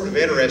enforcement. It's sort of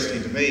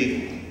interesting to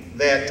me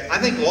that I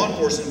think law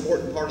enforcement is an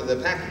important part of the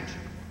package.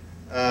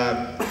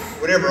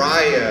 Whenever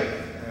I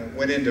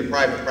went into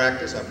private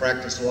practice, I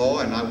practiced law,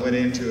 and I went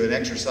into an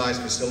exercise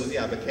facility.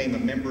 I became a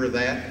member of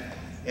that.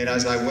 And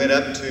as I went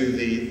up to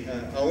the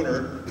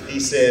owner, he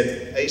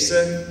said,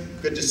 "Asa,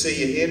 good to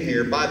see you in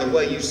here. By the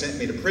way, you sent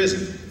me to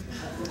prison."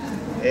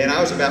 And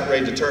I was about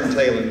ready to turn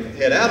tail and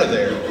head out of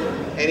there.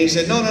 And he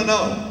said, "No, no,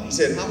 no." He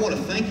said, "I want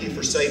to thank you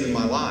for saving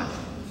my life.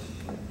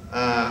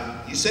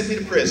 You sent me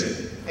to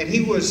prison." And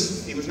he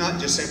was not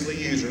just simply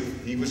a user.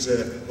 He was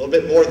a little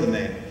bit more than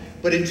that.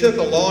 But it took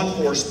a law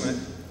enforcement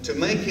to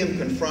make him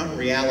confront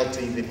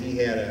reality that he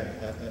had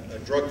a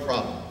drug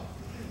problem.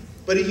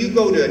 But if you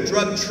go to a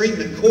drug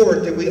treatment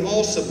court that we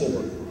all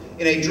support,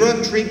 in a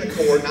drug treatment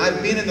court, and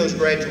I've been in those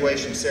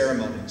graduation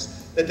ceremonies,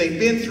 that they've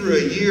been through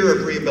a year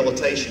of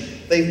rehabilitation.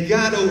 They've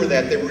got over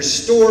that. They're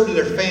restored to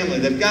their family.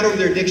 They've got over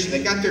their addiction.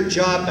 They got their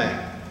job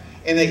back.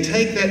 And they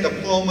take that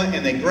diploma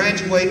and they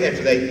graduate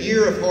after that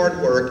year of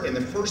hard work, and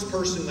the first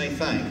person they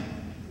thank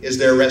is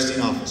their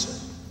arresting officer.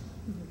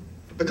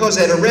 Because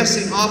that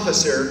arresting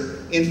officer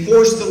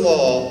enforced the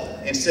law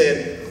and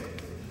said,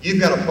 "You've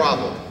got a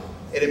problem."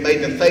 And it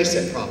made them face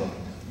that problem.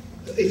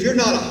 If you're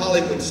not a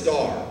Hollywood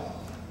star,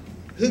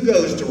 who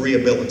goes to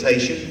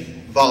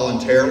rehabilitation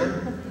voluntarily?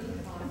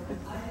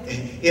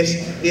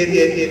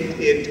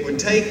 It would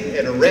take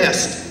an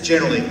arrest,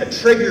 generally, a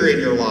trigger in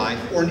your life,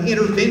 or an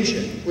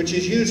intervention, which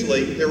is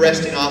usually the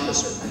arresting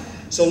officer.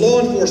 So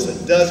law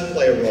enforcement does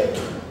play a role.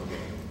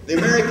 The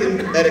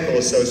American Medical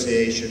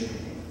Association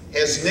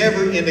has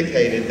never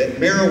indicated that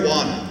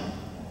marijuana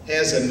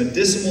has a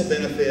medicinal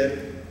benefit,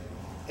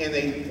 and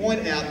they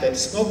point out that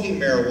smoking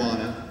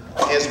marijuana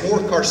has more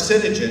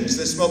carcinogens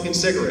than smoking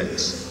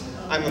cigarettes.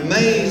 I'm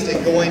amazed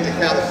at going to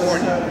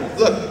California.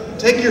 Look,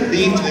 take your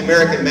beef to the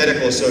American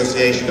Medical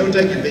Association. Don't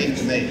take your beef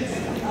to me.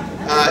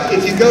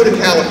 If you go to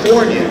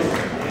California,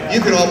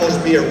 you can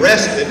almost be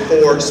arrested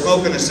for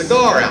smoking a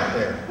cigar out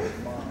there,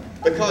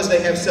 because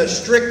they have such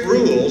strict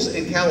rules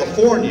in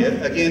California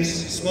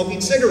against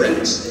smoking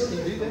cigarettes.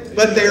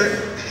 But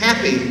they're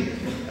happy,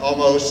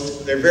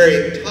 almost, they're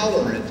very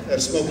tolerant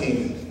of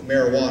smoking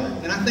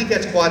marijuana. And I think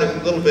that's quite a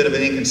little bit of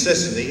an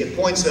inconsistency. It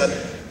points out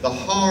the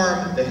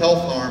harm, the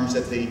health harms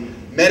that the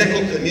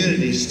medical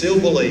community still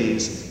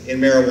believes in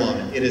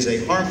marijuana. It is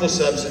a harmful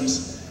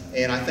substance,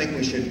 and I think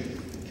we should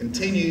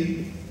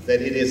continue that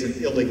it is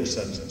an illegal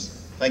substance.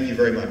 Thank you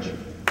very much.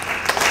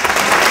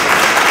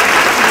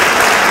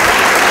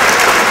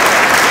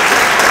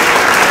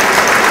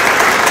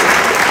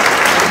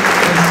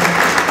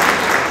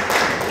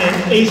 And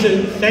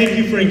Asa, thank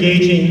you for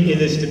engaging in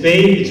this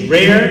debate. It's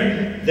rare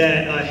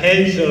that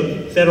heads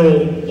of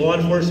federal law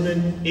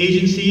enforcement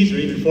agencies, or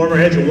even former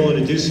heads, are willing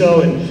to do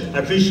so, and I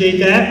appreciate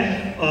that.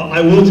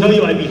 I will tell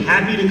you, I'd be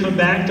happy to come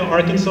back to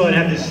Arkansas and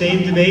have the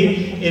same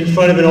debate in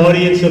front of an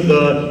audience of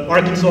the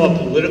Arkansas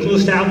political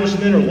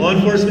establishment or law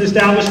enforcement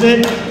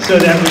establishment, so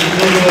that we can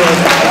build a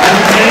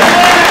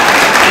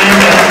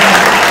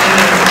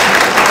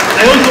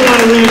I also want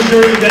to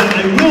reassure you that I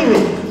will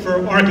root for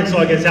Arkansas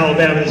against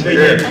Alabama this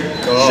weekend.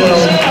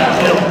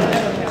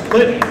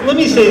 But let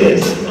me say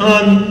this.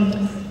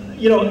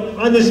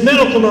 On this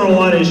medical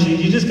marijuana issue,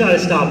 you just got to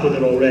stop with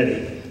it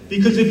already.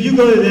 Because if you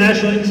go to the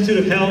National Institute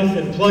of Health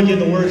and plug in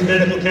the words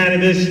medical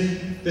cannabis,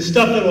 the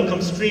stuff that will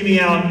come streaming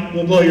out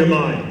will blow your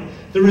mind.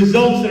 The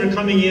results that are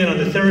coming in on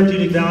the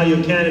therapeutic value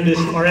of cannabis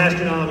are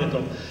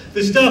astronomical.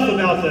 The stuff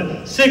about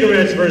the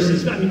cigarettes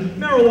versus,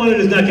 marijuana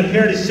does not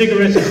compare to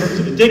cigarettes in terms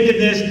of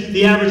addictiveness.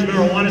 The average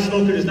marijuana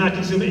smoker does not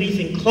consume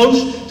anything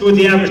close to what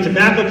the average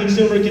tobacco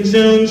consumer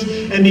consumes.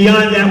 And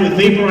beyond that, with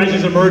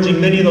vaporizers emerging,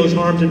 many of those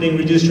harms are being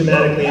reduced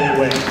dramatically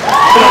anyway. So,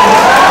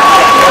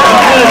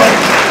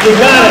 you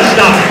gotta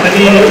stop.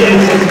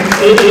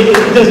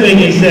 It doesn't make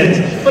any sense.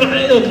 But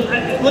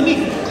let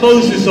me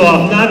close this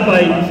off, not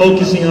by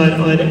focusing on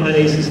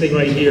Asa's thing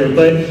right here,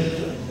 but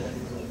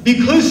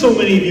because so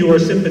many of you are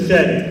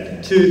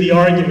sympathetic to the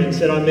arguments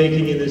that I'm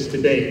making in this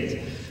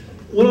debate,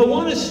 what I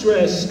want to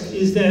stress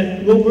is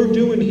that what we're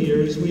doing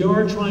here is we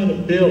are trying to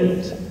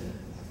build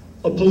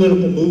a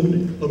political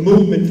movement, a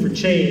movement for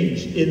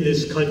change in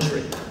this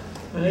country.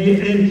 Right?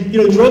 And,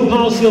 Drug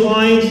Policy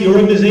Alliance, the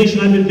organization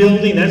I've been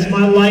building, that's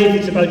my life.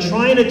 It's about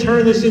trying to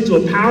turn this into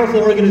a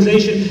powerful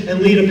organization and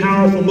lead a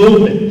powerful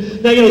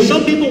movement. Now,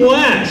 some people will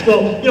ask,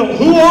 well,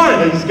 who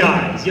are these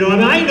guys?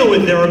 I know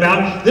what they're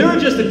about. They're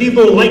just the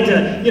people who like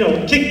to,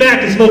 kick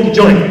back and smoke a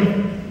joint.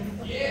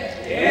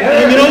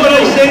 And you know what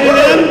I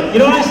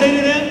say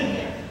to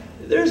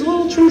them? There's a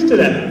little truth to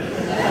that.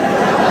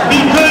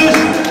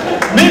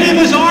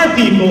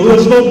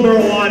 smoked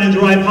marijuana and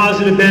derived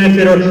positive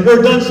benefit,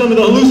 or done some of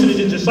the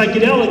hallucinogens or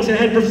psychedelics and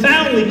had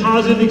profoundly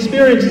positive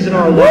experiences in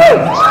our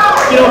lives.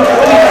 You know,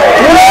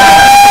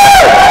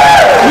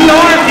 we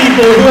are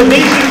people who have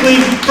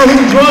basically, for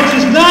whom drugs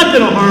has not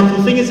been a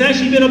harmful thing, it's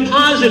actually been a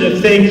positive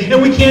thing,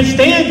 and we can't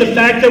stand the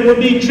fact that we're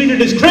being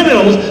treated as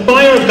criminals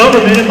by our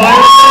government and by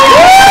our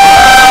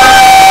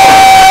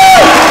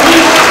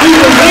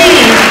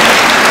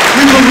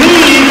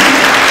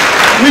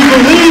we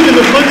believe in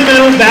the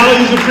fundamental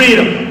values of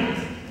freedom.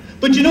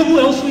 But you know who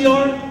else we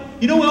are?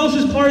 You know who else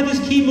is part of this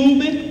key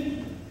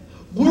movement?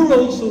 We're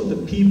also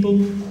the people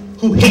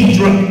who hate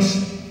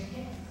drugs.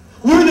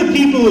 We're the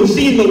people who have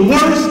seen the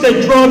worst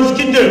that drugs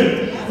can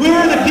do.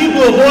 We're the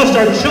people who have lost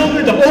our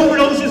children to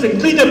overdoses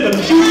and cleaned up the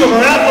puke of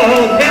our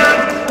alcoholic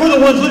parents. We're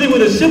the ones living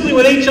with simply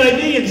with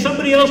HIV and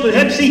somebody else with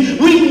Hep C.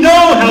 We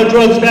know how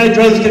bad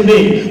drugs can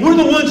be. We're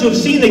the ones who have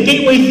seen the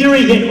gateway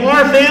theory hit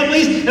our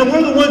families, and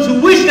we're the ones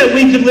who wish that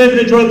we could live in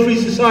a drug-free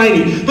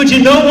society. But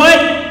you know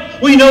what?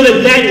 We know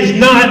that that is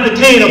not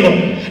attainable.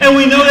 And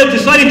we know that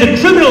deciding to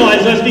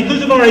criminalize us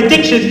because of our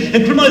addictions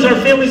and criminalize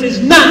our families is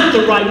not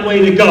the right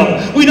way to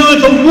go. We know that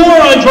the war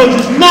on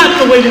drugs is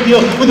not the way to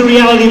deal with the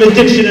reality of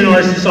addiction in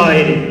our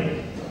society.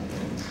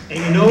 And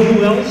you know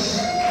who else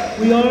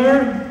we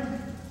are?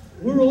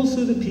 We're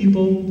also the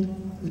people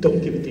who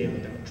don't give a damn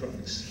about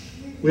drugs.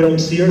 We don't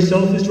see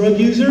ourselves as drug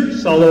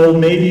users, although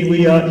maybe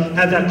we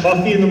have that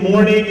coffee in the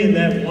morning and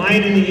that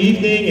wine in the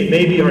evening, and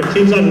maybe our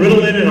kids on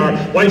Ritalin and our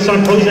wife's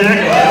on Prozac.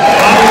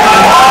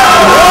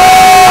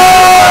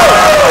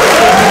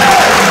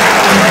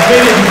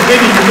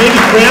 Maybe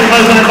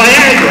grandpa's on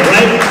Viagra,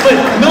 right? But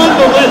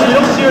nonetheless, we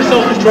don't see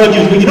ourselves as drug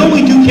users. But you know what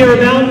we do care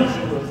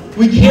about?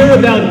 We care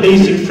about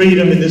basic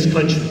freedom in this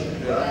country.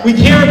 We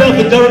care about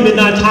the government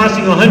not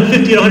tossing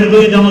 $150 to $100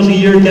 million a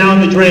year down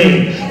the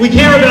drain. We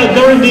care about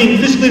government being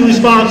fiscally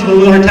responsible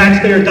with our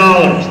taxpayer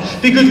dollars.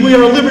 Because we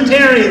are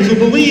libertarians who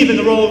believe in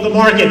the role of the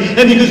market.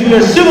 And because we are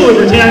civil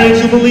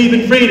libertarians who believe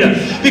in freedom.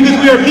 Because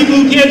we are people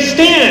who can't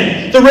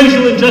stand the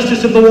racial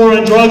injustice of the war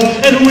on drugs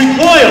and who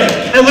recoil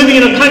at living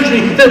in a country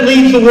that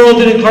leads the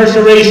world in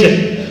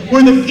incarceration.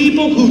 We're the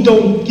people who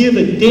don't give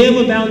a damn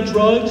about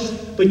drugs,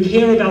 but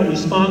care about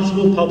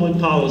responsible public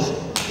policy.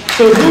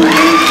 So who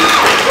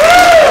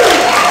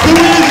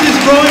is this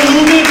growing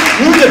movement?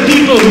 We're the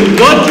people who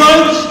love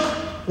drugs,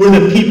 we're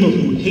the people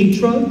who hate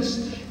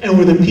drugs, and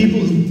we're the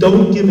people who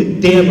don't give a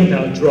damn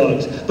about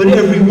drugs. But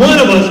every one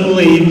of us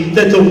believe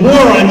that the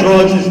war on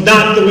drugs is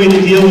not the way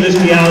to deal with this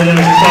reality in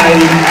our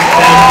society.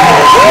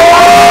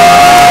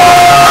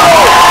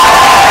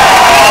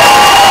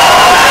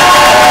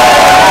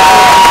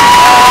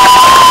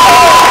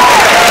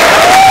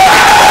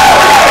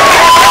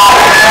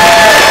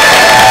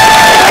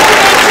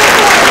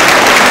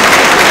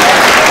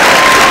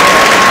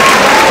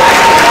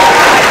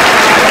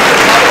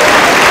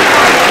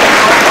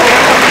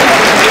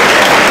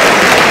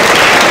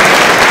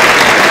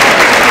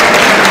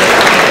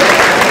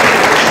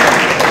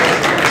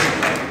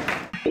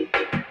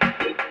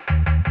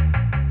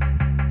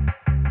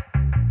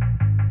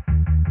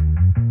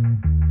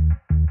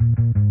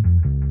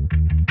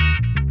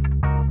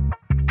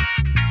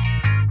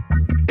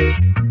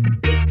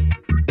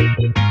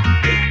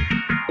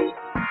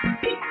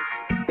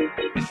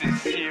 This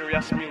is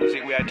serious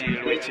music we are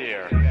dealing with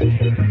here.